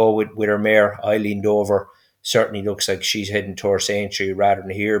keen to go with her mare Eileen Dover. Certainly looks like she's heading towards Aintree rather than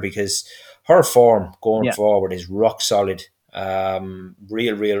here, because her form going forward is rock solid.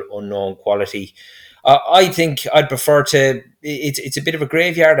 Real unknown quality. I think I'd prefer to. It's a bit of a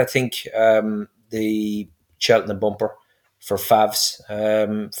graveyard. I think the Cheltenham Bumper for Favs.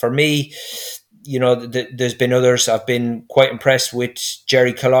 For me, there's been others. I've been quite impressed with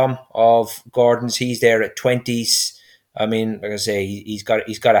Jerry Colomb of Gordon's. He's there at 20s. I mean, like I say, he's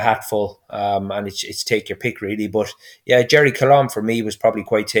got a hatful, and it's take your pick really. But yeah, Jerry Colomb for me was probably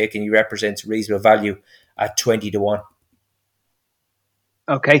quite taken. He represents reasonable value at 20-1.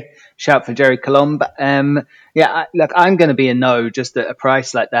 Okay, shout for Jerry Colomb. Look, I'm going to be a no. Just at a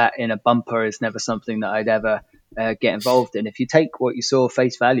price like that in a bumper is never something that I'd ever get involved in. If you take what you saw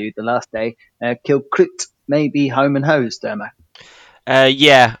face value the last day, Kilcrut may be home and hosed, Dermo.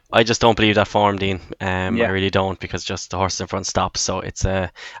 Yeah, I just don't believe that form, Dean. I really don't, because just the horse in front stops. So it's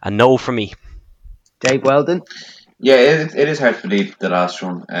a no for me. Dave Weldon? Yeah, it is hard to believe the last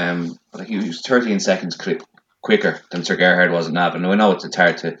run. He was 13 seconds quicker than Sir Gerhard was at Navan. I know it's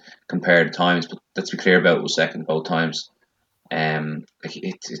hard to compare the times, but let's be clear about it was second both times.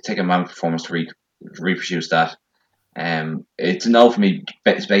 It's taken a man performance to reproduce that. It's a no for me.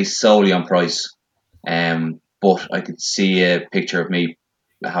 It's based solely on price. But I could see a picture of me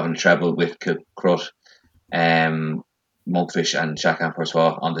having a treble with Kilcrut, Monkfish and Jacques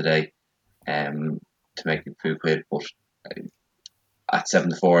Persois on the day to make a few quid. But at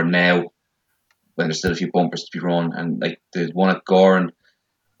 7-4 now, when there's still a few bumpers to be run, and like the one at Goran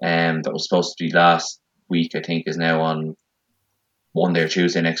that was supposed to be last week, I think is now on Monday or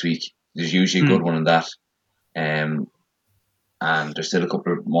Tuesday next week. There's usually a good one in that. And there's still a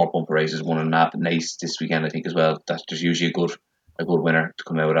couple of more bumper races, one in Naas this weekend, I think, as well. That there's usually a good winner to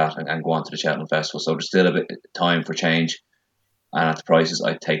come out of that and go on to the Cheltenham Festival. So there's still a bit of time for change. And at the prices,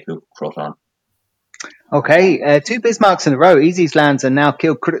 I'd take Kilcrut on. Okay, 2 Bismarcks in a row. Easy's Lands and now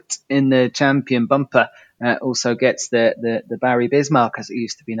Kilcrut in the Champion Bumper also gets the Barry Bismarck, as it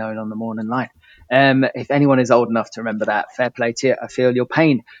used to be known on the morning line. If anyone is old enough to remember that, fair play to you. I feel your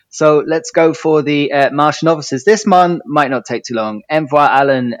pain. So let's go for the Marsh Novices. This one might not take too long. Envoi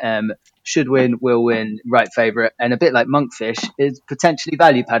Allen should win, will win, right favourite, and a bit like Monkfish is potentially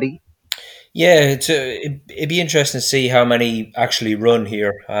value, Paddy. Yeah, it'd be interesting to see how many actually run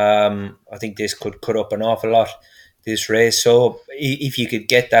here. I think this could cut up an awful lot, this race. So if you could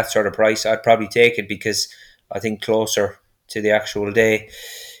get that sort of price, I'd probably take it, because I think closer to the actual day,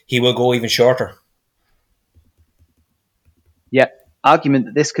 he will go even shorter. Yeah, argument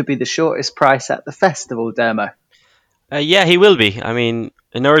that this could be the shortest price at the festival, Dermo. Yeah, he will be. I mean,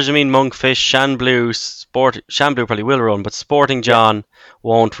 Energumene, Monkfish, Shanblue probably will run, but Sporting John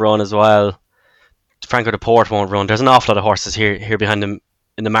won't run as well. Franco de Port won't run. There's an awful lot of horses here behind him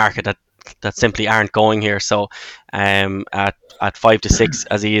in the market that simply aren't going here. So at 5-6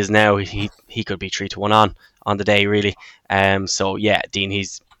 as he is now, he could be 3-1 on the day, really. So yeah, Dean,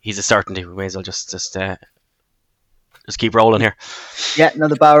 he's a certainty. We may as well just just keep rolling here. Yeah,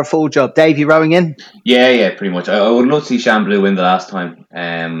 another bar of full job. Dave, you rowing in? Yeah, pretty much. I would love to see Shamblou win the last time,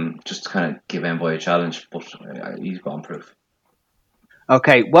 just to kind of give Envoy a challenge, but he's bomb proof.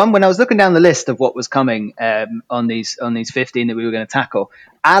 Okay, when I was looking down the list of what was coming on these 15 that we were going to tackle,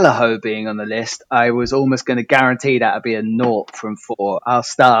 Allaho being on the list, I was almost going to guarantee that would be a 0 from 4. I'll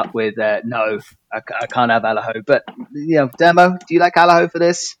start with no, I can't have Allaho. But, Demo, do you like Allaho for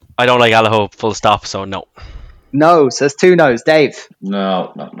this? I don't like Allaho, full stop, so no. No, so there's 2 no's. Dave?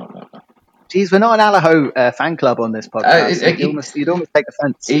 No. Geez, we're not an Allaho fan club on this podcast. You'd almost take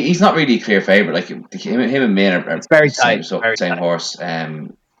offence. He's not really a clear favourite. Like him and Min are very same tight. horse.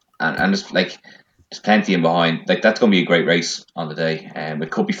 And there's plenty in behind. Like that's going to be a great race on the day. It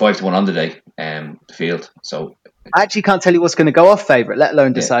could be 5-1 on the day. The field. So I actually can't tell you what's going to go off favourite, let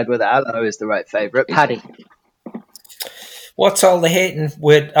alone decide whether Allaho is the right favourite. Paddy, what's all the hating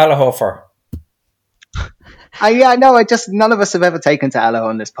with Allaho for? None of us have ever taken to Allaho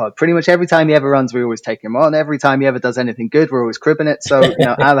on this pod. Pretty much every time he ever runs, we always take him on. Every time he ever does anything good, we're always cribbing it. So,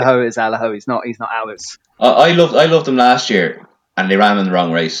 Allaho is Allaho. He's not ours. I loved him last year, and they ran him in the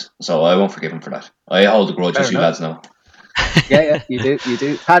wrong race. So I won't forgive him for that. I hold a grudge, as you lads know. Yeah, you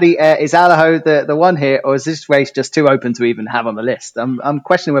do. Paddy, is Allaho the one here, or is this race just too open to even have on the list? I'm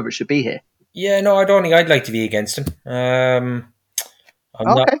questioning whether it should be here. Yeah, no, I don't think I'd like to be against him. I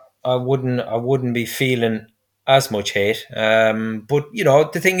wouldn't be feeling as much hate, but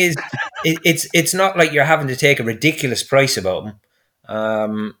the thing is, it's not like you're having to take a ridiculous price about him.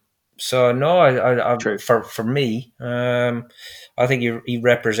 So no, for me, I think he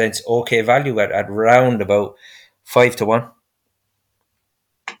represents okay value at round about 5-1.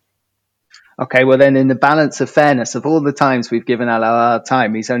 Okay, well then, in the balance of fairness of all the times we've given Allaho our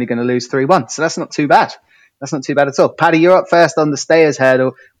time, he's only going to lose 3-1, so that's not too bad. That's not too bad at all. Paddy, you're up first on the Stayers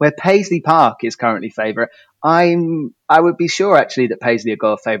hurdle, where Paisley Park is currently favourite. I would be sure, actually, that Paisley will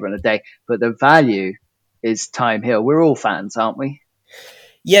go off favourite on the day, but the value is Time Hill. We're all fans, aren't we?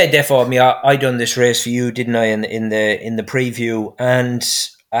 Yeah, definitely. I done this race for you, didn't I, in the preview, and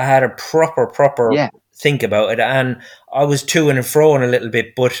I had a proper think about it, and I was to and fro a little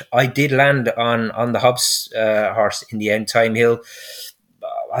bit, but I did land on the Hobbs horse in the end, Time Hill.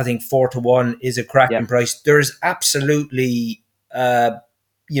 I think 4-1 is a cracking price. There's absolutely, there's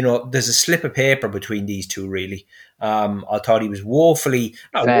a slip of paper between these two, really. I thought he was woefully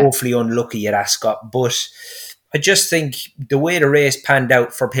unlucky at Ascot, but I just think the way the race panned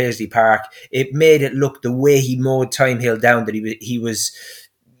out for Paisley Park, it made it look the way he mowed Time Hill down, that he was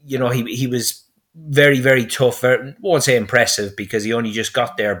very, very tough. I won't say impressive because he only just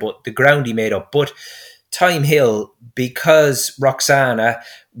got there, but the ground he made up. But Time Hill, because Roxana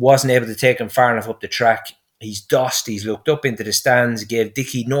wasn't able to take him far enough up the track, he's dust. He's looked up into the stands, gave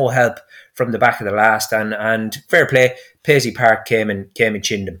Dickey no help from the back of the last, and fair play, Paisley Park came and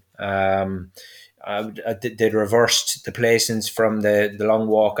chinned him. They reversed the placings from the long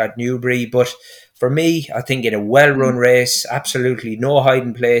walk at Newbury, but for me, I think in a well-run race, absolutely no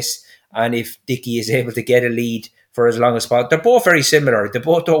hiding place, and if Dickey is able to get a lead for as long as possible, they're both very similar. They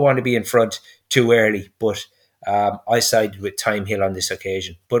both don't want to be in front too early, but I sided with Time Hill on this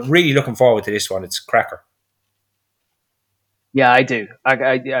occasion. But really looking forward to this one. It's a cracker. Yeah, I do.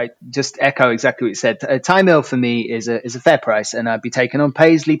 I just echo exactly what you said. Time Hill for me is a fair price, and I'd be taking on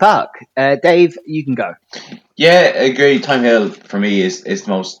Paisley Park. Dave, you can go. Yeah, I agree. Time Hill for me is the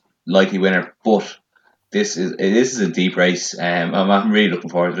most likely winner, but this is a deep race. I'm really looking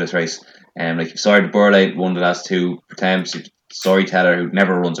forward to this race. Burley won the last 2 attempts. Storyteller, who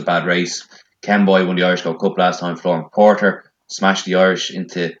never runs a bad race. Ken Boy won the Irish Gold Cup last time. Florence Porter smashed the Irish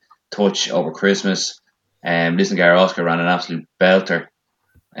into touch over Christmas. Lissengar Oscar ran an absolute belter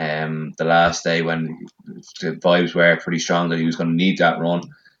the last day when the vibes were pretty strong that he was going to need that run.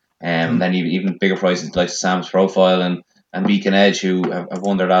 And then even bigger prices like Sam's Profile and Beacon Edge, who have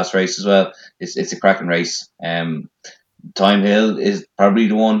won their last race as well. It's a cracking race. Time Hill is probably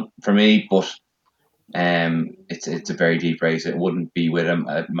the one for me, but it's a very deep race. It wouldn't be with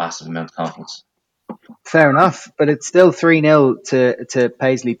a massive amount of confidence. Fair enough, but it's still 3-0 to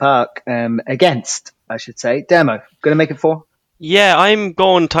Paisley Park against, I should say. Demo, going to make it 4? Yeah, I'm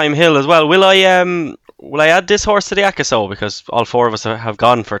going Time Hill as well. Will I add this horse to the Akaso, because all 4 of us have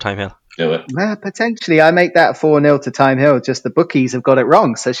gone for Time Hill? Do it. Potentially, I make that 4-0 to Time Hill. Just the bookies have got it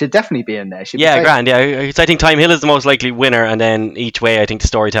wrong, so it should definitely be in there. Grand. Yeah, I think Time Hill is the most likely winner, and then each way, I think the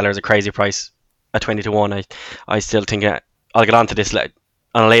Storyteller is a crazy price at 20-1. I still think I'll get onto this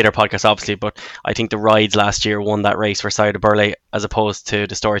on a later podcast, obviously, but I think the Rides last year won that race for Sire de Burley, as opposed to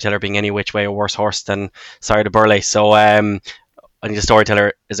the Storyteller being any which way a worse horse than Sire de Burley. So I think the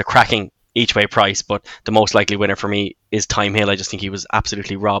Storyteller is a cracking each way price, but the most likely winner for me is Time Hill. I just think he was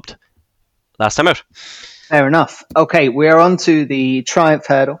absolutely robbed last time out. Fair enough. Okay, we're on to the Triumph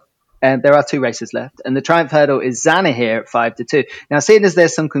Hurdle. And there are 2 races left. And the Triumph Hurdle is Zanahiyr at 5-2. Now, seeing as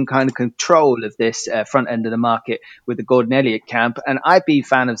there's some kind of control of this front end of the market with the Gordon Elliott camp, and I'd be a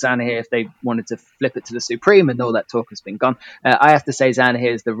fan of Zanahiyr if they wanted to flip it to the Supreme, and all that talk has been gone. I have to say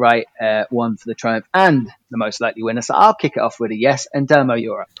Zanahiyr is the right one for the Triumph and the most likely winner. So I'll kick it off with a yes. And Dermo,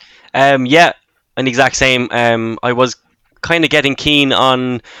 you're up. Yeah, an exact same. I was kind of getting keen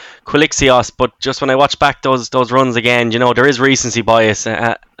on Quilixios, but just when I watch back those runs again, there is recency bias.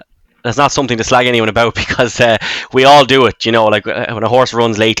 That's not something to slag anyone about, because we all do it, like when a horse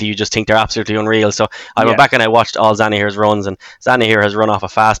runs lately, you just think they're absolutely unreal. So I went back and I watched all Zanahiyr's runs, and Zanahiyr has run off a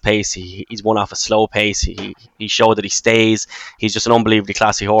fast pace. He's won off a slow pace. He showed that he stays. He's just an unbelievably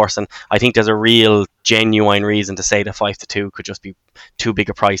classy horse, and I think there's a real genuine reason to say that 5-2 could just be too big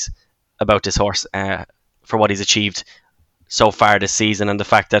a price about this horse for what he's achieved so far this season, and the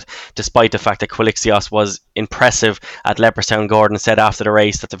fact that despite the fact that Quilixios was impressive at Leopardstown, Gordon said after the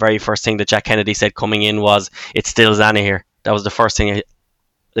race that the very first thing that Jack Kennedy said coming in was, "It's still Zanahiyr." That was the first thing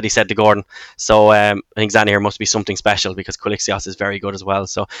that he said to Gordon. So I think Zanahiyr must be something special, because Quilixios is very good as well.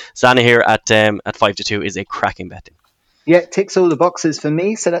 So Zanahiyr at 5-2 is a cracking bet. Yeah, ticks all the boxes for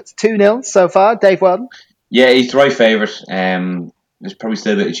me. So that's 2-0 so far. Dave Weldon? Yeah, he's the right favourite. There's probably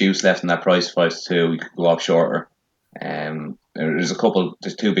still a bit of juice left in that price, 5-2. We could go up shorter.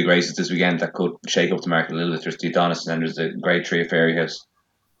 There's 2 big races this weekend that could shake up the market a little bit. There's the Adonis, and then there's the Grade 3 at Fairyhouse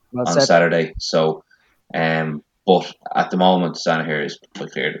on Saturday. So, but at the moment, Zanahiyr is by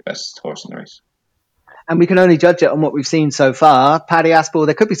clear the best horse in the race. And we can only judge it on what we've seen so far. Paddy Aspel,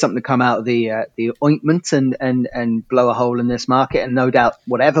 there could be something to come out of the ointment and blow a hole in this market. And no doubt,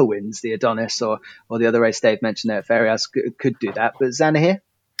 whatever wins, the Adonis or the other race Dave mentioned there at Fairyhouse could do that. But Zanahiyr?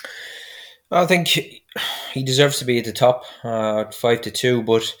 I think he deserves to be at the top at 5-2,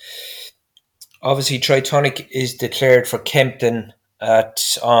 but obviously Tritonic is declared for Kempton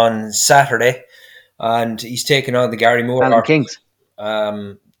on Saturday, and he's taking on the Gary Moore Alan Kings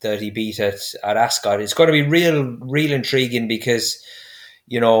that he beat at Ascot. It's going to be real intriguing, because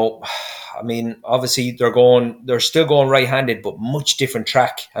obviously they're still going right-handed, but much different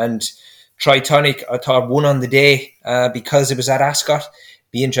track. And Tritonic, I thought, won on the day because it was at Ascot.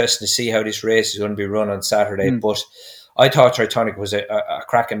 Be interesting to see how this race is going to be run on Saturday. But I thought Tritonic was a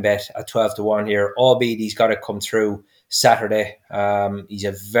cracking bet at 12-1 here, albeit he's got to come through Saturday. He's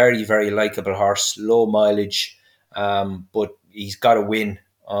a very, very likeable horse, low mileage, but he's got to win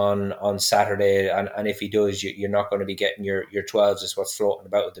on Saturday. And if he does, you're not going to be getting your 12s is what's floating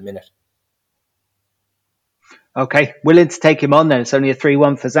about at the minute. Okay, willing to take him on then. It's only a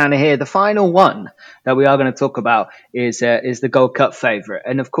 3-1 for Zanahiyr. The final one that we are going to talk about is the Gold Cup favourite.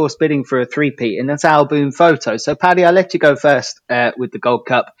 And of course, bidding for a three-peat, and that's Al Boum Photo. So Paddy, I'll let you go first with the Gold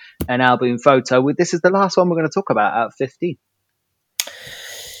Cup and Al Boum Photo. This is the last one we're going to talk about out of 15.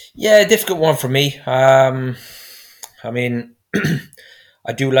 Yeah, difficult one for me. I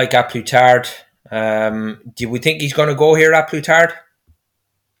do like A Plus Tard. Do we think he's going to go here, A Plus Tard?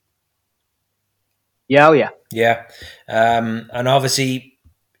 Yeah, oh yeah. Yeah. And obviously,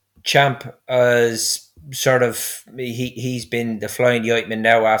 Champ has sort of, he's been the flying ointment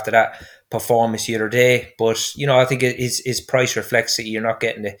now after that performance the other day. But, I think his price reflects that you're not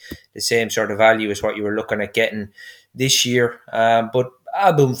getting the same sort of value as what you were looking at getting this year. But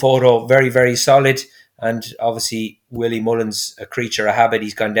Al Boum Photo, very, very solid. And obviously, Willie Mullins, a creature of habit,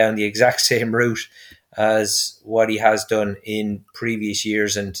 he's gone down the exact same route as what he has done in previous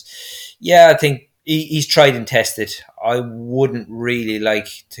years. And yeah, I think he's tried and tested. I wouldn't really like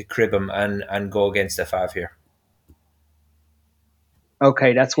to crib him and go against the fav here.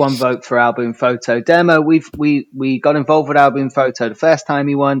 Okay, that's one vote for Al Boum Photo. Dermo, we got involved with Al Boum Photo the first time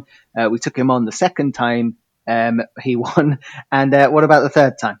he won. We took him on the second time he won. And what about the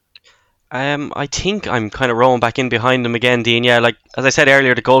third time? I think I'm kind of rolling back in behind him again, Dean. Yeah, like as I said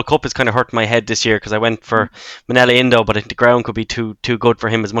earlier, the Gold Cup has kind of hurt my head this year because I went for Manella Indo, but I think the ground could be too good for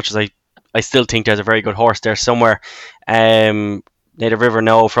him. As much as I still think there's a very good horse there somewhere. Native River,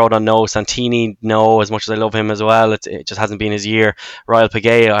 no. Frodon, no. Santini, no. As much as I love him as well, it just hasn't been his year. Royal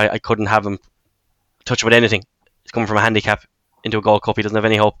Piguet, I couldn't have him touch with anything. He's coming from a handicap into a Gold Cup. He doesn't have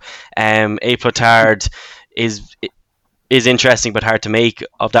any hope. A Plus Tard is interesting but hard to make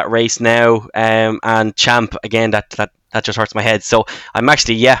of that race now. And Champ, again, that just hurts my head. So I'm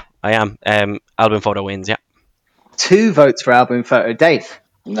actually, I am. Al Boum Photo wins, yeah. 2 votes for Al Boum Photo. Dave?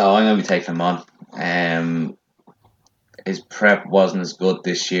 No, I'm going to be taking him on. His prep wasn't as good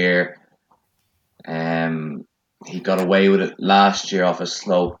this year. he got away with it last year off a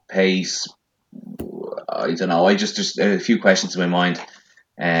slow pace. I don't know. Just a few questions in my mind.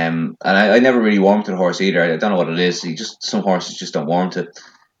 And I never really warmed to the horse either. I don't know what it is. Some horses just don't warm to.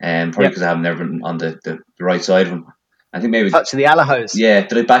 Probably because I have never been on the right side of him. I think maybe touch of the Alahos. Yeah,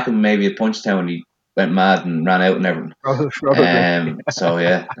 did I back him maybe at Punchtown when he went mad and ran out and everything? Probably. So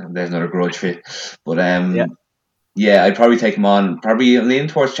yeah, there's another grudge for you. But yeah, I'd probably take him on. Probably leaning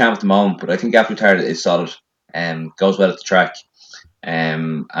towards Champ at the moment, but I think Appletard is solid. Goes well at the track.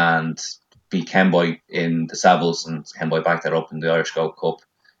 And beat Kenboy in the Savills, and Kenboy backed that up in the Irish Gold Cup,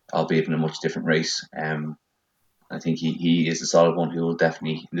 albeit in a much different race. I think he is a solid one who will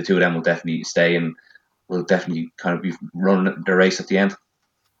definitely, the two of them will definitely stay and will definitely kind of be running the race at the end.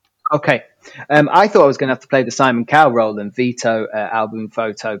 Okay. I thought I was going to have to play the Simon Cowell role and veto album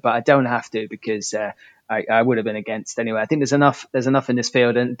photo, but I don't have to because I would have been against anyway. I think there's enough in this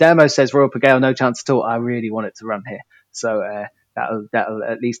field. And Dermo says Royal Pagale, no chance at all. I really want it to run here. So that'll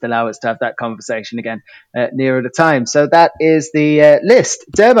at least allow us to have that conversation again nearer the time. So that is the list.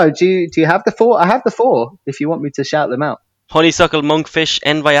 Dermo, do you have the four? I have the four if you want me to shout them out. Honeysuckle, Monkfish,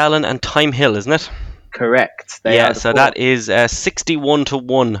 Envy Allen and Time Hill, isn't it? Correct. So that is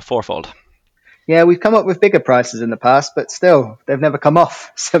 61-1 fourfold. Yeah, we've come up with bigger prices in the past, but still, they've never come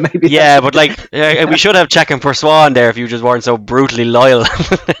off. So maybe. Yeah, but we should have Check and Perswan there if you just weren't so brutally loyal.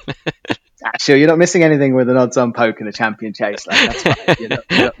 Sure, you're not missing anything with an odds-on poke in a champion chase. That's fine. You're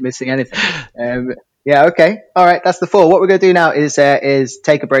not missing anything. Yeah, okay. All right, that's the four. What we're going to do now is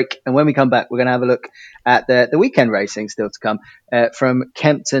take a break, and when we come back, we're going to have a look at the weekend racing still to come from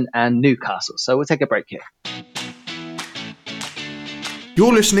Kempton and Newcastle. So we'll take a break here.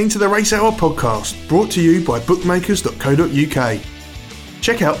 You're listening to the Race Hour podcast, brought to you by bookmakers.co.uk.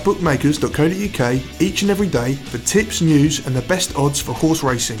 Check out bookmakers.co.uk each and every day for tips, news and the best odds for horse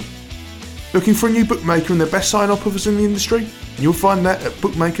racing. Looking for a new bookmaker and the best sign-up offers in the industry? And you'll find that at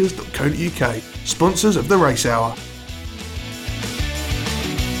bookmakers.co.uk, sponsors of the Race Hour.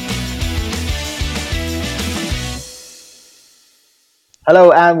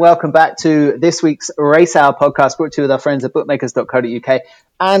 Hello and welcome back to this week's Race Hour podcast, brought to you with our friends at bookmakers.co.uk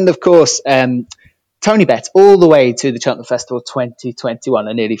and of course Tony Bet all the way to the Cheltenham Festival 2021.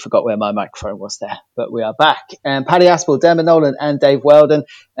 I nearly forgot where my microphone was there, but we are back. Paddy Aspel, Dermot Nolan and Dave Weldon,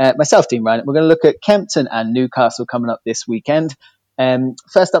 myself, Dean Ryan. We're going to look at Kempton and Newcastle coming up this weekend.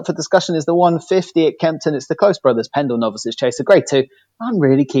 First up for discussion is the 150 at Kempton. It's the Close Brothers Pendle Novices Chase, a grade 2. I'm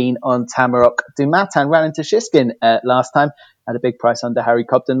really keen on Tamarok Dumatan. Ran into Shiskin last time. Had a big price under Harry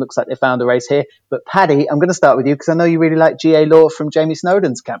Cobden. Looks like they found a race here. But Paddy, I'm going to start with you because I know you really like GA Law from Jamie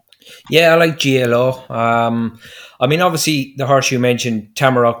Snowden's camp. Yeah, I like GA Law. I mean, obviously, the horse you mentioned,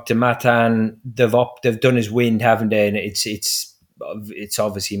 Tamarok Dumatan, they've done his wind, haven't they? And it's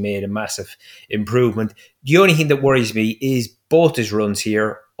obviously made a massive improvement. The only thing that worries me is both his runs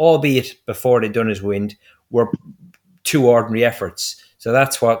here, albeit before they'd done his wind, were two ordinary efforts. So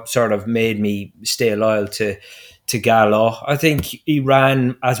that's what sort of made me stay loyal to Galaw. I think he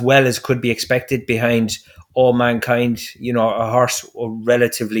ran as well as could be expected behind All Mankind, a horse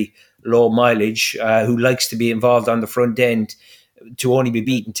relatively low mileage who likes to be involved on the front end. To only be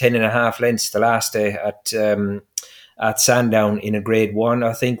beaten 10.5 lengths the last day at Sandown in a grade 1,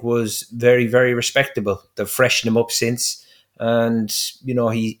 I think was very, very respectable. They've freshened him up since, and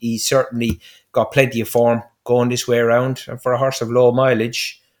he certainly got plenty of form going this way around. And for a horse of low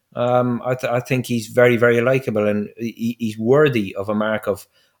mileage, I think he's very, very likeable, and he's worthy of a mark of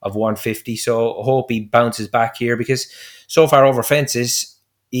 150. So I hope he bounces back here, because so far over fences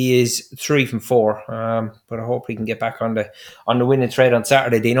he is 3 from 4. But I hope he can get back on the winning trade on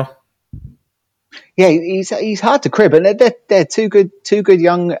Saturday, Dino. Yeah, he's hard to crib, and they're two good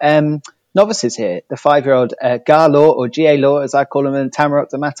young novices here. The 5-year-old Garlaw, or GA Law as I call him, and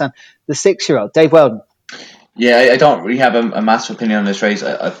Tamarok Dumatan, the 6-year-old Dave Weldon. Yeah, I don't really have a massive opinion on this race.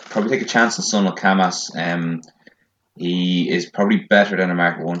 I'd probably take a chance on Son of Camas. He is probably better than a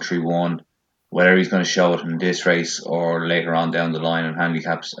mark of 131. Whether he's going to show it in this race or later on down the line in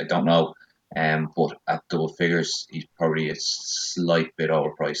handicaps, I don't know. But at double figures, he's probably a slight bit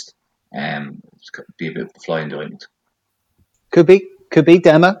overpriced. It's could be a bit of a fly in the ointment. Could be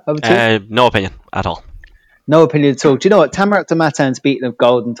Demo. No opinion at all. No opinion at all. Do you know what? Tamarok Dumatan's beaten of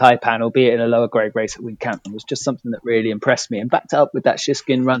Golden Taipan, albeit in a lower grade race at Wincanton, was just something that really impressed me. And backed it up with that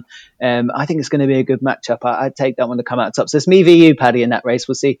Shiskin run. I think it's going to be a good matchup. I'd take that one to come out top. So it's me v you, Paddy, in that race.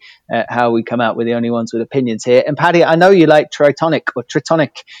 We'll see how we come out. We're the only ones with opinions here. And Paddy, I know you like Tritonic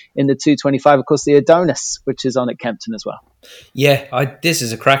in the 225. Of course, the Adonis, which is on at Kempton as well. Yeah, this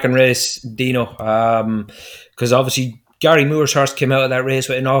is a cracking race, Dino, because obviously Gary Moore's horse came out of that race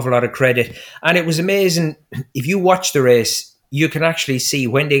with an awful lot of credit. And it was amazing. If you watch the race, you can actually see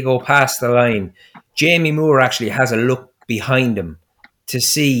when they go past the line, Jamie Moore actually has a look behind him to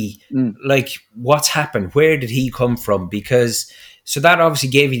see like what's happened. Where did he come from? Because so that obviously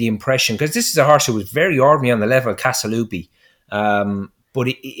gave you the impression, because this is a horse who was very ordinary on the level of Casalupi. But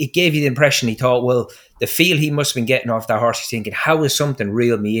it gave you the impression he thought, well, the feel he must have been getting off that horse, he's thinking, how is something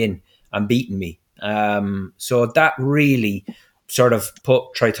reeled me in and beating me? So that really sort of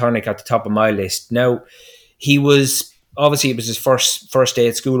put Tritonic at the top of my list. Now, he was, obviously it was his first day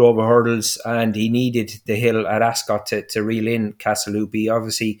at school over hurdles, and he needed the hill at Ascot to reel in Casalupi.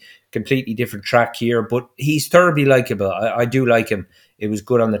 Obviously, completely different track here, but he's thoroughly likeable. I do like him. It was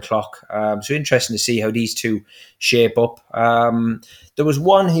good on the clock. So interesting to see how these two shape up. There was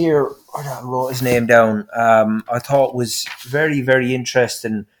one here, I wrote his name down, I thought was very, very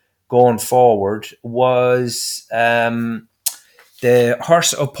interesting going forward, was the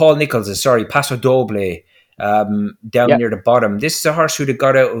horse of Paul Nicholls, Paso Doble, down near the bottom. This is a horse who'd have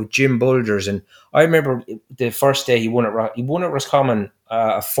got out of Jim Bulger's, and I remember the first day he won at Roscommon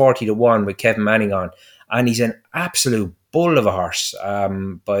 40-1 with Kevin Manning on, and he's an absolute bull of a horse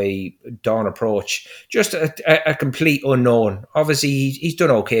by Dawn Approach. Just a complete unknown. Obviously, he's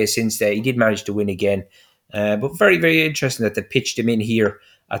done okay since then. He did manage to win again, but very, very interesting that they pitched him in here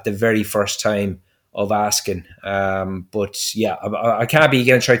at the very first time of asking. But yeah, I can't be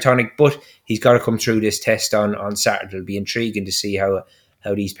against Tritonic, but he's got to come through this test on Saturday. It'll be intriguing to see how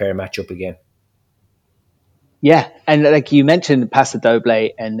these pair match up again. Yeah, and like you mentioned, Paso Doble,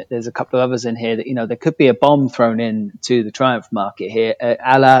 and there's a couple of others in here that, there could be a bomb thrown in to the Triumph market here,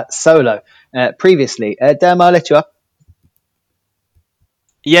 a la Solo previously. Dan, I'll let you up.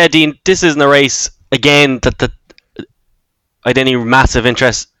 Yeah, Dean, this isn't a race, again, that I had any massive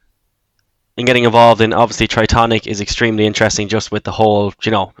interest in getting involved in. Obviously, Tritonic is extremely interesting just with the whole,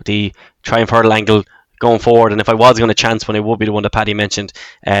 the Triumph Hurdle angle going forward. And if I was going to chance one, it would be the one that Paddy mentioned,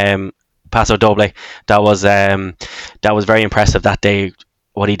 Paso Doble. That was very impressive that day,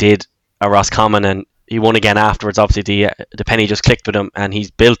 what he did at Roscommon, and he won again afterwards. Obviously, the penny just clicked with him, and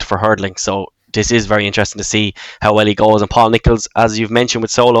he's built for hurdling. So this is very interesting to see how well he goes. And Paul Nicholls, as you've mentioned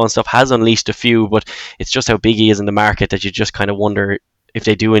with Solo and stuff, has unleashed a few, but it's just how big he is in the market that you just kind of wonder if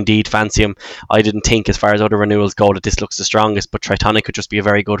they do indeed fancy him. I didn't think, as far as other renewals go, that this looks the strongest, but Tritonic could just be a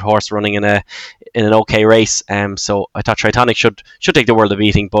very good horse running in an okay race. So I thought Tritonic should take the world of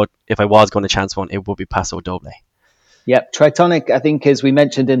beating, but if I was going to chance one, it would be Paso Doble. Yep, Tritonic, I think, as we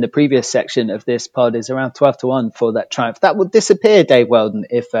mentioned in the previous section of this pod, is around 12-1 for that Triumph. That would disappear, Dave Weldon,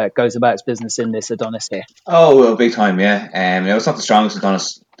 if it goes about its business in this Adonis here. Oh, well, big time, yeah. It's not the strongest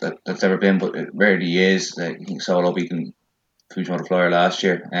Adonis that's ever been, but it rarely is. I think Solo beating Fuji Motor Flyer last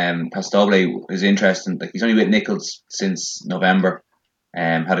year. Paso Doble is interesting. Like, he's only with Nicholls since November.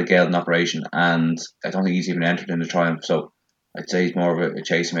 Had a gelding operation, and I don't think he's even entered in the Triumph. So I'd say he's more of a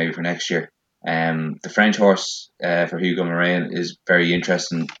chaser maybe for next year. The French horse for Hugo Morin is very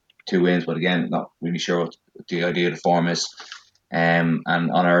interesting. 2 wins, but again, not really sure what the idea of the form is. And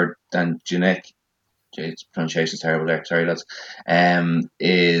Honor Danjanek, pronunciation is terrible there. Sorry, lads.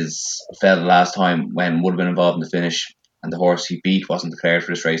 Is fell the last time when would have been involved in the finish. And the horse he beat wasn't declared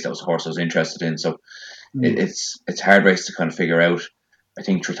for this race. That was the horse I was interested in. So it's a hard race to kind of figure out. I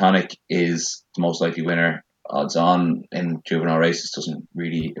think Tritonic is the most likely winner. Odds on in juvenile races doesn't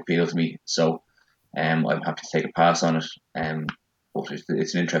really appeal to me. So I'm happy to take a pass on it. But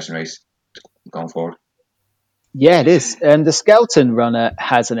it's an interesting race going forward. Yeah, it is. The Skelton runner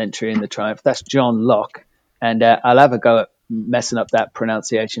has an entry in the Triumph. That's John Locke. And I'll have a go at messing up that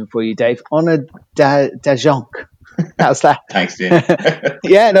pronunciation for you, Dave. Honor Dajonc. How's that? Thanks, Dean.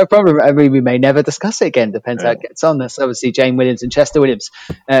 Yeah, no problem. I mean, we may never discuss it again. Depends how it gets on. That's obviously Jane Williams and Chester Williams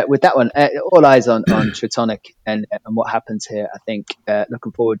with that one. All eyes on Tritonic and what happens here, I think.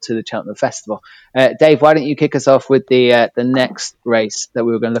 Looking forward to the Cheltenham Festival. Dave, why don't you kick us off with the next race that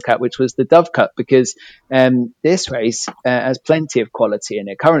we were going to look at, which was the Dove Cup, because this race has plenty of quality in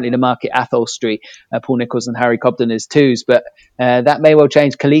it. Currently, the market, Athol Street, Paul Nicholls and Harry Cobden is 2s, but that may well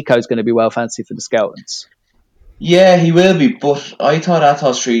change. Calico is going to be well fancy for the Skeltons. Yeah, he will be, but I thought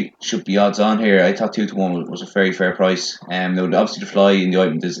Athol Street should be odds on here. I thought 2-1 was a very fair price. Obviously the fly in the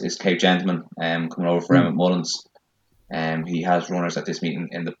ointment is Cape Gentleman coming over for Emmett Mullins. He has runners at this meeting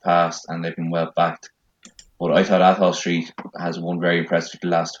in the past and they've been well backed. But I thought Athol Street has won very impressively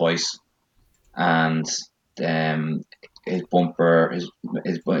the last twice, and his bumper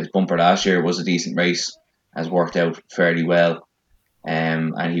last year was a decent race, has worked out fairly well,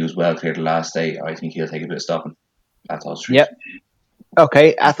 and he was well cleared the last day. I think he'll take a bit of stopping. Athol Street. Yep.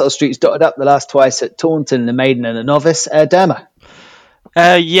 Okay, Athol Street's dotted up the last twice at Taunton, the maiden and the novice. Derma.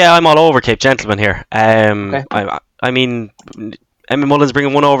 Yeah, I'm all over Cape Gentleman here. Okay. I mean, Emmett Mullins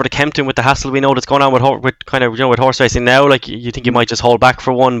bringing one over to Kempton with the hassle we know that's going on with horse racing now. Like, you think he might just hold back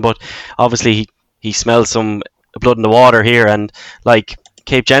for one, but obviously he smells some blood in the water here. And like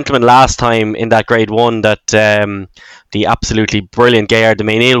Cape Gentleman last time in that Grade 1 that the absolutely brilliant Gaillard de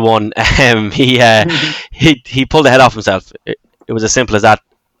Mainil won, he pulled the head off himself. It was as simple as that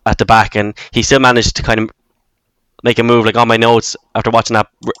at the back, and he still managed to kind of make a move. Like, on my notes after watching that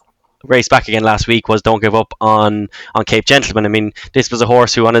race back again last week was don't give up on Cape Gentleman. I mean, this was a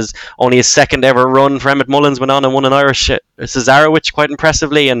horse who on only his second ever run for Emmett Mullins went on and won an Irish Cesarewitch quite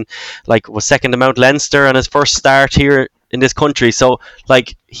impressively, and like was second to Mount Leinster on his first start here in this country. So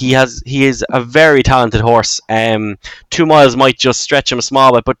like he is a very talented horse. 2 miles might just stretch him a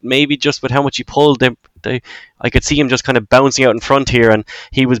small bit, but maybe just with how much he pulled, I could see him just kind of bouncing out in front here, and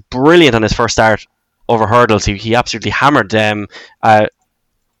he was brilliant on his first start over hurdles. He absolutely hammered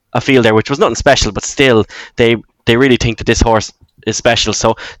a field there, which was nothing special, but still they really think that this horse is special.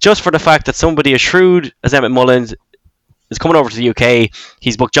 So just for the fact that somebody as shrewd as Emmett Mullins is coming over to the UK,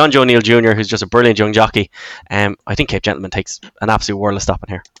 he's booked John Joe O'Neill Jr., who's just a brilliant young jockey. I think Cape Gentleman takes an absolute world of stopping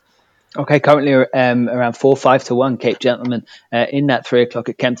here. Okay, currently around 4-5 to 1 Cape Gentleman in that 3 o'clock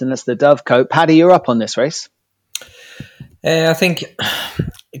at Kempton. That's the Dovecote. Paddy, you're up on this race. I think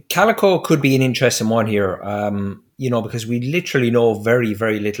Calico could be an interesting one here, because we literally know very,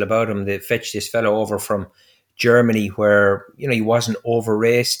 very little about him. They fetched this fellow over from Germany where, he wasn't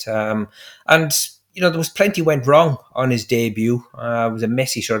over-raced. And, there was plenty went wrong on his debut. It was a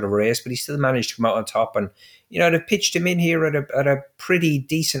messy sort of race, but he still managed to come out on top. And, they've pitched him in here at a pretty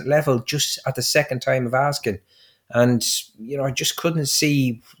decent level just at the second time of asking. And, I just couldn't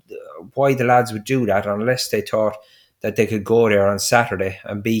see why the lads would do that unless they thought that they could go there on Saturday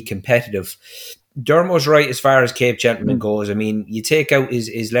and be competitive. Dermo's right as far as Cape Gentleman goes. I mean, you take out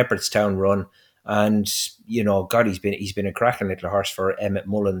his Leopardstown run, and God, he's been a cracking little horse for Emmett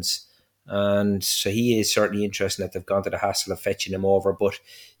Mullins, and so he is certainly interesting that they've gone to the hassle of fetching him over. But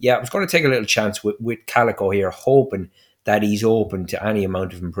yeah, I was going to take a little chance with Calico here, hoping that he's open to any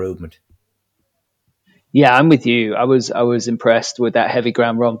amount of improvement. Yeah, I'm with you. I was impressed with that heavy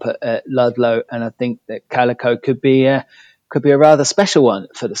ground romp at Ludlow, and I think that Calico could be a rather special one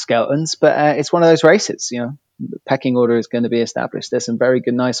for the Skeltons. But it's one of those races, the pecking order is going to be established. There's some very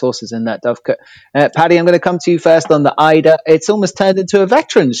good, nice horses in that Dovecote. Paddy, I'm going to come to you first on the Ida. It's almost turned into a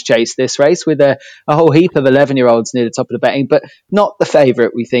veterans chase, this race, with a whole heap of 11-year-olds near the top of the betting, but not the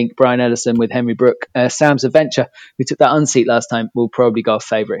favourite, we think. Brian Ellison with Henry Brook. Sam's Adventure, who took that unseat last time, will probably go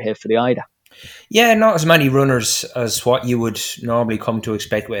favourite here for the Ida. Yeah, not as many runners as what you would normally come to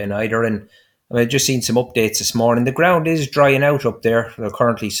expect with an Ida. And I've just seen some updates this morning. The ground is drying out up there. They're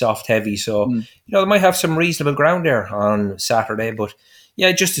currently soft heavy. So, they might have some reasonable ground there on Saturday. But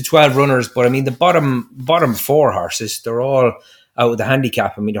yeah, just the 12 runners. But I mean, the bottom 4 horses, they're all out of the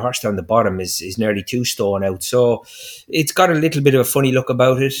handicap. I mean, the horse down the bottom is nearly 2 stone out. So it's got a little bit of a funny look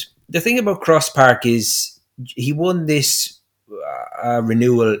about it. The thing about Cross Park is he won this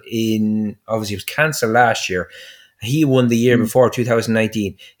renewal obviously it was cancelled last year. He won the year before,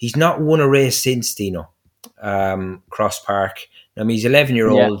 2019. He's not won a race since, Dino. Cross Park. I mean, he's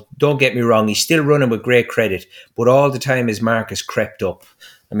 11-year-old. Yeah. Don't get me wrong, he's still running with great credit, but all the time his mark has crept up.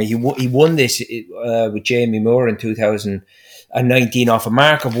 I mean, he won this with Jamie Moore in 2019 off a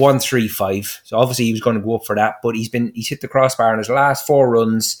mark of 135. So obviously he was going to go up for that, but he's hit the crossbar in his last 4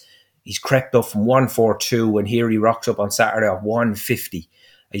 runs. He's crept up from 142, and here he rocks up on Saturday at 150.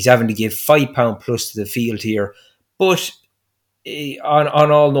 He's having to give £5 plus to the field here. But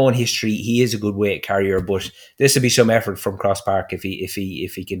on all known history, he is a good weight carrier. But this will be some effort from Cross Park if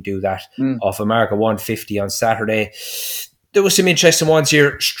he can do that off a mark of 150 on Saturday. There was some interesting ones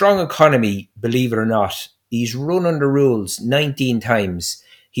here. Strong Economy, believe it or not, he's run under rules 19 times.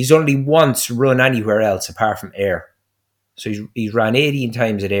 He's only once run anywhere else apart from Ayr. So he's ran 18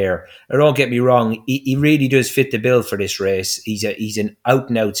 times at Ayr. Now, don't get me wrong, he really does fit the bill for this race. He's an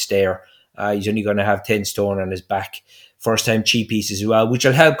out-and-out stayer. He's only going to have 10 stone on his back. First-time cheap pieces as well, which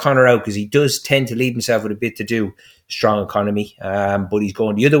will help Conor out because he does tend to leave himself with a bit to do. Strong Economy. But he's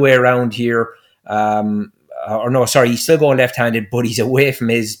going the other way around here. He's still going left-handed, but he's away from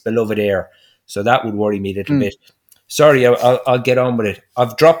his beloved Ayr. So that would worry me a little bit. Sorry, I'll get on with it.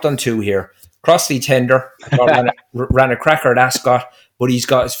 I've dropped on 2 here. Crossley Tender ran a cracker at Ascot, but he's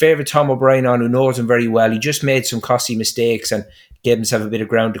got his favourite Tom O'Brien on, who knows him very well. He just made some costly mistakes and gave himself a bit of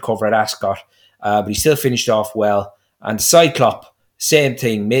ground to cover at Ascot, but he still finished off well. And Cyclop, same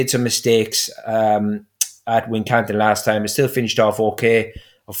thing, made some mistakes. at Wincanton last time. It still finished off okay.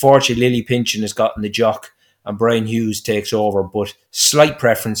 Unfortunately, Lily Pinchin has gotten the jock and Brian Hughes takes over, but slight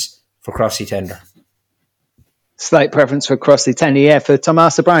preference for Crossley Tender. Slight preference for Crossley Tender, yeah, for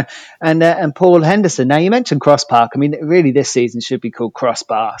Thomas O'Brien and Paul Henderson. Now, you mentioned Cross Park. I mean, really, this season should be called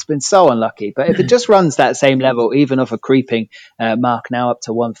Crossbar. It's been so unlucky. But if it just runs that same level, even off a creeping mark now up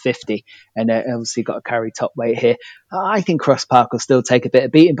to 150, and obviously got to carry top weight here, I think Cross Park will still take a bit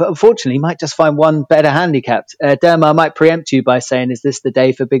of beating. But unfortunately, might just find one better handicapped. Derma, I might preempt you by saying, is this the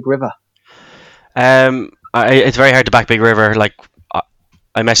day for Big River? It's very hard to back Big River. Like,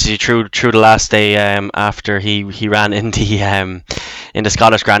 I messaged you through the last day after he ran in the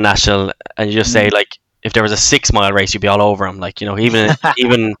Scottish Grand National, and you just say, like, if there was a 6 mile race, you'd be all over him. Like, you know,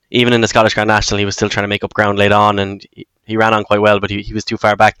 even in the Scottish Grand National, he was still trying to make up ground late on, and he ran on quite well, but he was too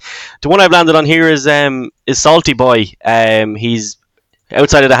far back. The one I've landed on here is Salty Boy. He's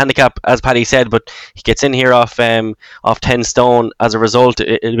outside of the handicap, as Paddy said, but he gets in here off 10 stone. As a result,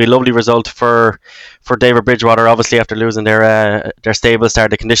 it'll be a lovely result for David Bridgewater, obviously, after losing their stable star,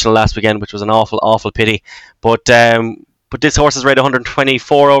 the conditional last weekend, which was an awful pity. But this horse is rated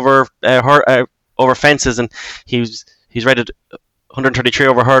 124 over fences, and he's rated 133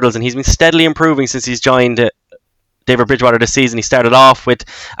 over hurdles, and he's been steadily improving since he's joined David Bridgewater this season. He started off with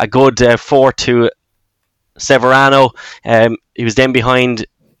a good 4 to Severano. He was then behind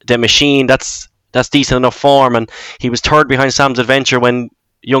the Machine. That's decent enough form, and he was third behind Sam's Adventure when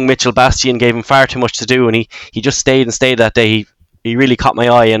young Mitchell Bastian gave him far too much to do, and he just stayed that day. He really caught my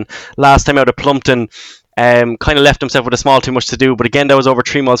eye, and last time out at Plumpton, kind of left himself with a small too much to do, but again that was over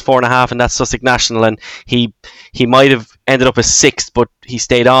 3 miles 4.5, and that's Sussex National, and he might have ended up as 6th, but he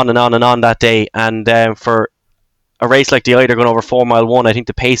stayed on and on that day, and for a race like the Eider going over 4 mile 1, I think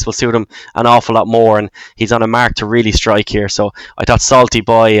the pace will suit him an awful lot more, and he's on a mark to really strike here. So I thought Salty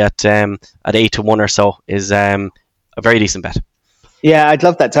Boy at 8 to 1 or so is a very decent bet. Yeah, I'd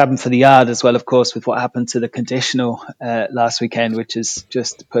love that to happen for the yard as well, of course, with what happened to the conditional last weekend, which has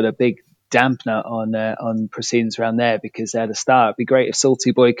just put a big dampener on proceedings around there, because they're the star. It'd be great if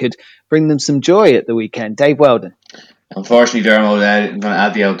Salty Boy could bring them some joy at the weekend. Dave Weldon. Unfortunately, Dermo, I'm going to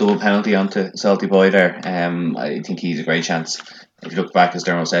add the double penalty onto Salty Boy there. I think he's a great chance. If you look back, as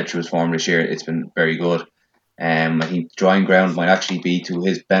Dermo said, through his form this year, it's been very good. I think drawing ground might actually be to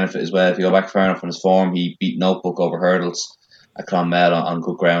his benefit as well. If you go back far enough on his form, he beat Notebook over hurdles at Clonmel on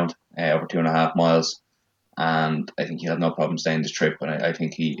good ground, over 2.5 miles. And I think he'll have no problem staying this trip. And I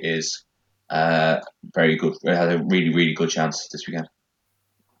think he is very good. He has a really, really good chance this weekend.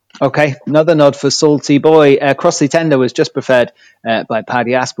 Okay, another nod for Salty Boy. Crossley Tender was just preferred by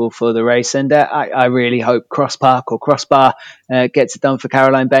Paddy Aspel for the race, and I really hope Cross Park or Crossbar gets it done for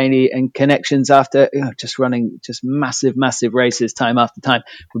Caroline Bailey and Connections after just running just massive races time after time.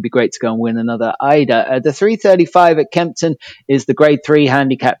 Would be great to go and win another Eider. The 3:35 at Kempton is the Grade 3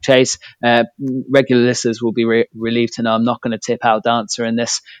 handicap chase. Regular listeners will be relieved to know I'm not going to tip Al Dancer in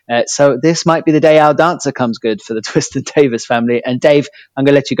this. So this might be the day Al Dancer comes good for the Twiston Davis family. And Dave, I'm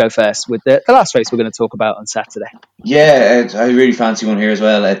going to let you go first with the last race we're going to talk about on Saturday. Yeah, I really fancy one here as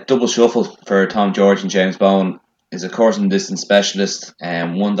well. A double shuffle for Tom George and James Bone is a course and distance specialist.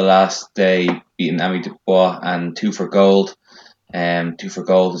 Won the last day, beating Amy Dubois, and 2 for Gold. 2 for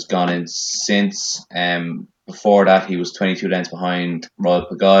Gold has gone in since. Before that, he was 22 lengths behind Royal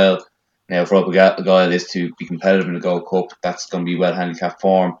Pagile. Now, if Royal Pagile is to be competitive in the Gold Cup, that's going to be well handicapped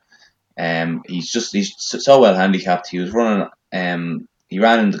form. He's so well handicapped. He was running. He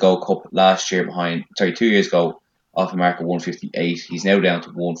ran in the Gold Cup last year 2 years ago, off a mark of 158. He's now down to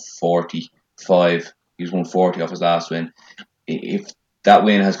 145. He was 140 off his last win. If that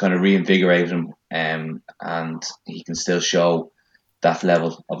win has kind of reinvigorated him, and he can still show that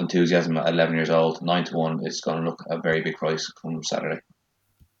level of enthusiasm at 11 years old, 9 to 1 is going to look a very big price come Saturday.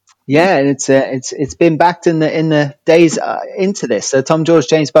 Yeah, and it's been backed in the days into this. So Tom George,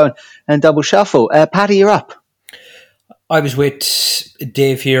 James Bone, and double shuffle. Paddy, you're up. I was with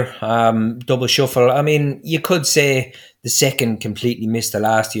Dave here, double shuffle. I mean, you could say the second completely missed the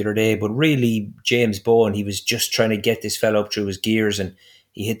last the other day, but really James Bowen, he was just trying to get this fella up through his gears, and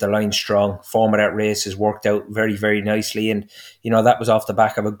he hit the line strong. Form of that race has worked out very, very nicely, and that was off the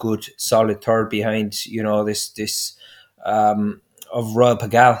back of a good, solid third behind this of Royal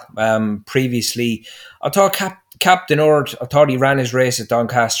Pagile. Previously, I thought Captain Ord, I thought he ran his race at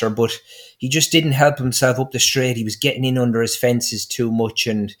Doncaster, but he just didn't help himself up the straight. He was getting in under his fences too much,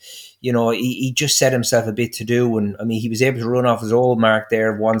 and he just set himself a bit to do. And I mean, he was able to run off his old mark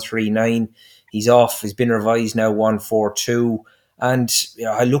there, 139. He's off. He's been revised now, 142. And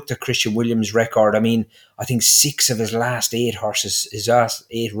I looked at Christian Williams' record. I mean, I think 6 of his last 8 horses, his last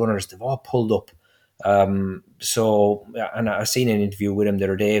 8 runners, they've all pulled up. So, and I seen an interview with him the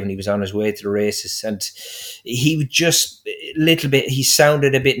other day, and he was on his way to the races, and he was just a little bit. He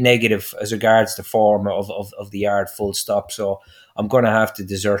sounded a bit negative as regards the form of the yard. Full stop. So I'm going to have to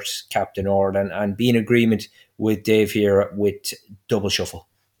desert Captain Ord and be in agreement with Dave here with double shuffle.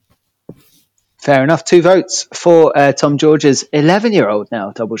 Fair enough. 2 votes for Tom George's 11-year-old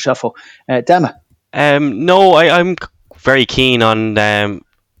now double shuffle. Dema. No, I'm very keen on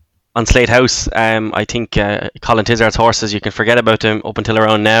Slade House. I think Colin Tizard's horses, you can forget about them up until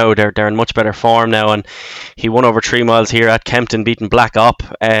around now. They're in much better form now, and he won over 3 miles here at Kempton, beating Black Op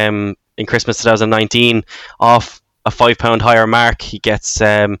in Christmas 2019 off a £5 higher mark. He gets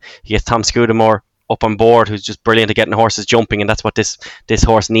Tom Scudamore up on board, who's just brilliant at getting horses jumping, and that's what this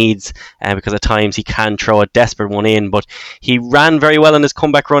horse needs, because at times he can throw a desperate one in. But he ran very well in his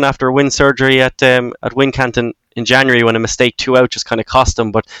comeback run after a wind surgery at Wincanton in January, when a mistake 2 out just kind of cost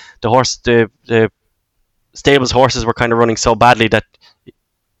him. But the stable's horses were kind of running so badly that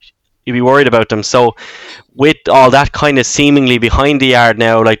you'd be worried about them. So with all that kind of seemingly behind the yard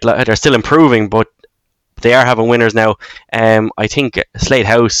now, like they're still improving, but they are having winners now. I think Slade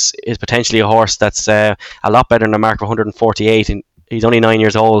House is potentially a horse that's a lot better than a mark of 148, and he's only 9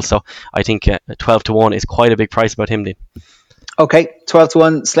 years old, so I think 12-1 is quite a big price about him, Dean. Okay,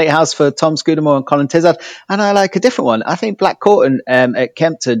 12-1 Slate House for Tom Scudamore and Colin Tizard. And I like a different one. I think Black Corton at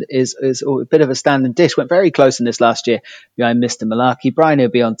Kempton is a bit of a standing dish. Went very close in this last year behind Mr. Malarkey. Brian will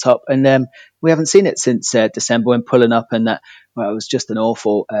be on top. And we haven't seen it since December when pulling up, and that, well, it was just an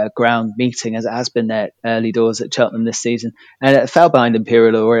awful ground meeting, as it has been there early doors at Cheltenham this season. And it fell behind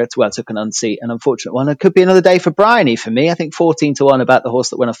Imperial Laureate. Well, took an unseat, an unfortunate one. It could be another day for Bryony for me. I think 14-1 about the horse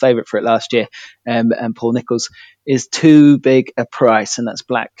that went a favourite for it last year. And Paul Nicholls is too big a price, and that's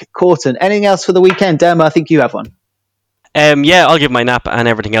Black Corton. Anything else for the weekend? Derma, I think you have one. Yeah, I'll give my nap and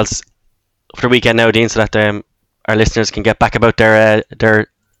everything else for the weekend now, Dean, so that our listeners can get back about their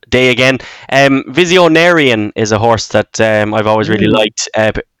day again. Visionarian is a horse that I've always really liked.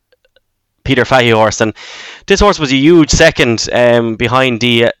 Peter Fahey horse, and this horse was a huge second behind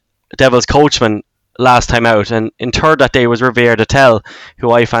the Devil's Coachman last time out, and in third that day was Riviere de Tel,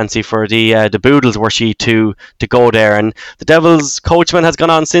 who I fancy for the Boodles were she to go there. And the Devil's Coachman has gone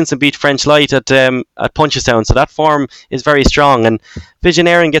on since and beat French Light at Punchestown, so that form is very strong. And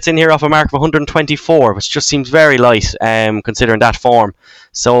Visionarian gets in here off a mark of 124, which just seems very light considering that form.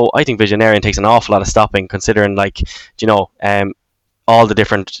 So I think Visionarian takes an awful lot of stopping, considering all the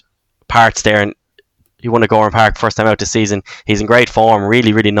different parts there. And he won at Gorham Park first time out this season. He's in great form,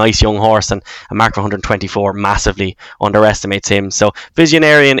 really, really nice young horse, and a mark of 124 massively underestimates him. So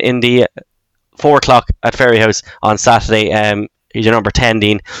Visionarian in the 4 o'clock at Ferryhouse on Saturday. He's your number 10,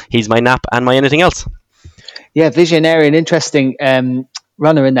 Dean. He's my nap and my anything else. Yeah, Visionarian, interesting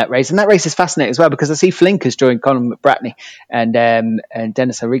runner in that race, and that race is fascinating as well because I see Flinkers join Colin McBratney and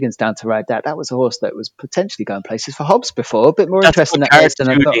Dennis O'Regan's down to ride that. That was a horse that was potentially going places for Hobbs before. A bit more interesting in that race than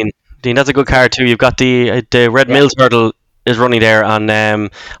I thought. Dean, that's a good card too. You've got the Red Mills hurdle is running there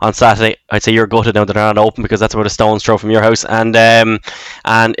on Saturday. I'd say you're gutted now that they're not open because that's about a stone's throw from your house, and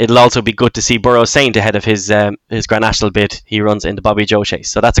it'll also be good to see Burrows Saint ahead of his Grand National bid. He runs in the Bobby Joe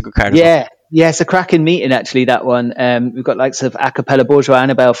Chase, so that's a good card. Yeah, it's a cracking meeting actually, that one. We've got likes of Acapella Bourgeois,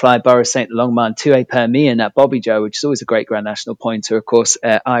 Annabelle Fly, Burrows Saint, Longman, 2A per me, and that Bobby Joe, which is always a great Grand National pointer, of course,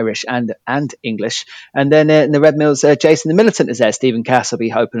 Irish and English. And then in the Red Mills, Jason the Militant is there. Stephen Cass will be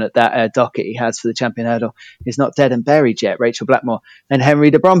hoping that that docket he has for the Champion Hurdle is not dead and buried yet. Rachel Blackmore and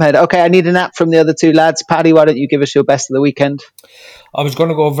Henry de Bromhead. Okay, I need a nap from the other two lads. Paddy, why don't you give us your best of the weekend? I was going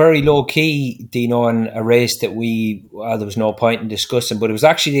to go very low key, Dino, on a race that there was no point in discussing, but it was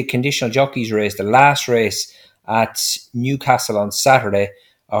actually the conditional jockeys race, the last race at Newcastle on Saturday.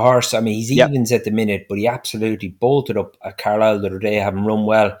 A horse, he's evens at the minute, but he absolutely bolted up at Carlisle the other day, having run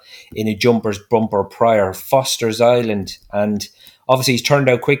well in a jumper's bumper prior, Foster's Island. And obviously he's turned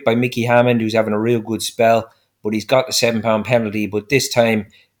out quick by Mickey Hammond, who's having a real good spell, but he's got the £7 penalty. But this time,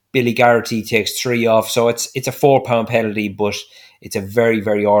 Billy Garrity takes 3 off, so it's a £4 penalty, but it's a very,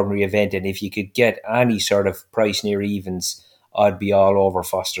 very ordinary event, and if you could get any sort of price near evens, I'd be all over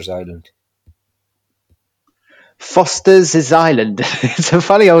Foster's Island. Foster's Island. It's a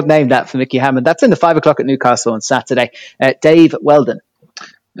funny old name, that, for Mickey Hammond. That's in the 5 o'clock at Newcastle on Saturday. Dave Weldon.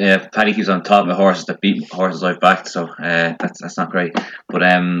 Yeah, Paddy keeps on top of horses that beat horses I've backed, so that's not great. But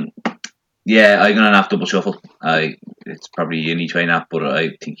yeah, I'm going to nap double shuffle. It's probably an each way nap, but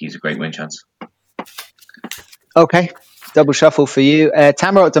I think he's a great win chance. Okay. double shuffle for you.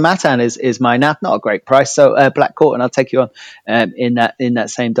 Tamarot Damatan is my nap, not a great price. So Black Court, and I'll take you on in that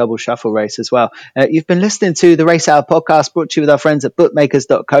same double shuffle race as well. You've been listening to the Race Hour podcast, brought to you with our friends at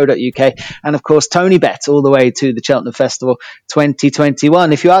bookmakers.co.uk, and of course Tony Bet, all the way to the Cheltenham Festival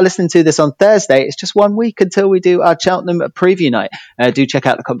 2021. If you are listening to this on Thursday, it's just 1 week until we do our Cheltenham preview night. Do check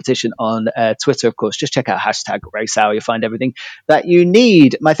out the competition on Twitter, of course. Just check out #RaceHour. You'll find everything that you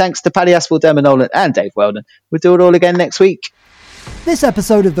need. My thanks to Paddy Aspel, Dermot Nolan, and Dave Weldon. We'll do it all again next week. This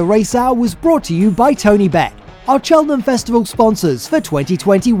episode of The Race Hour was brought to you by Tony Bet, our Cheltenham Festival sponsors for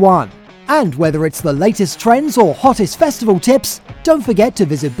 2021. And whether it's the latest trends or hottest festival tips, don't forget to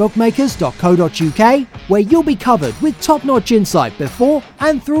visit bookmakers.co.uk, where you'll be covered with top-notch insight before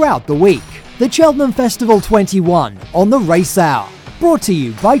and throughout the week. The Cheltenham Festival 21 on The Race Hour, brought to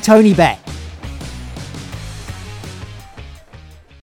you by Tony Bet.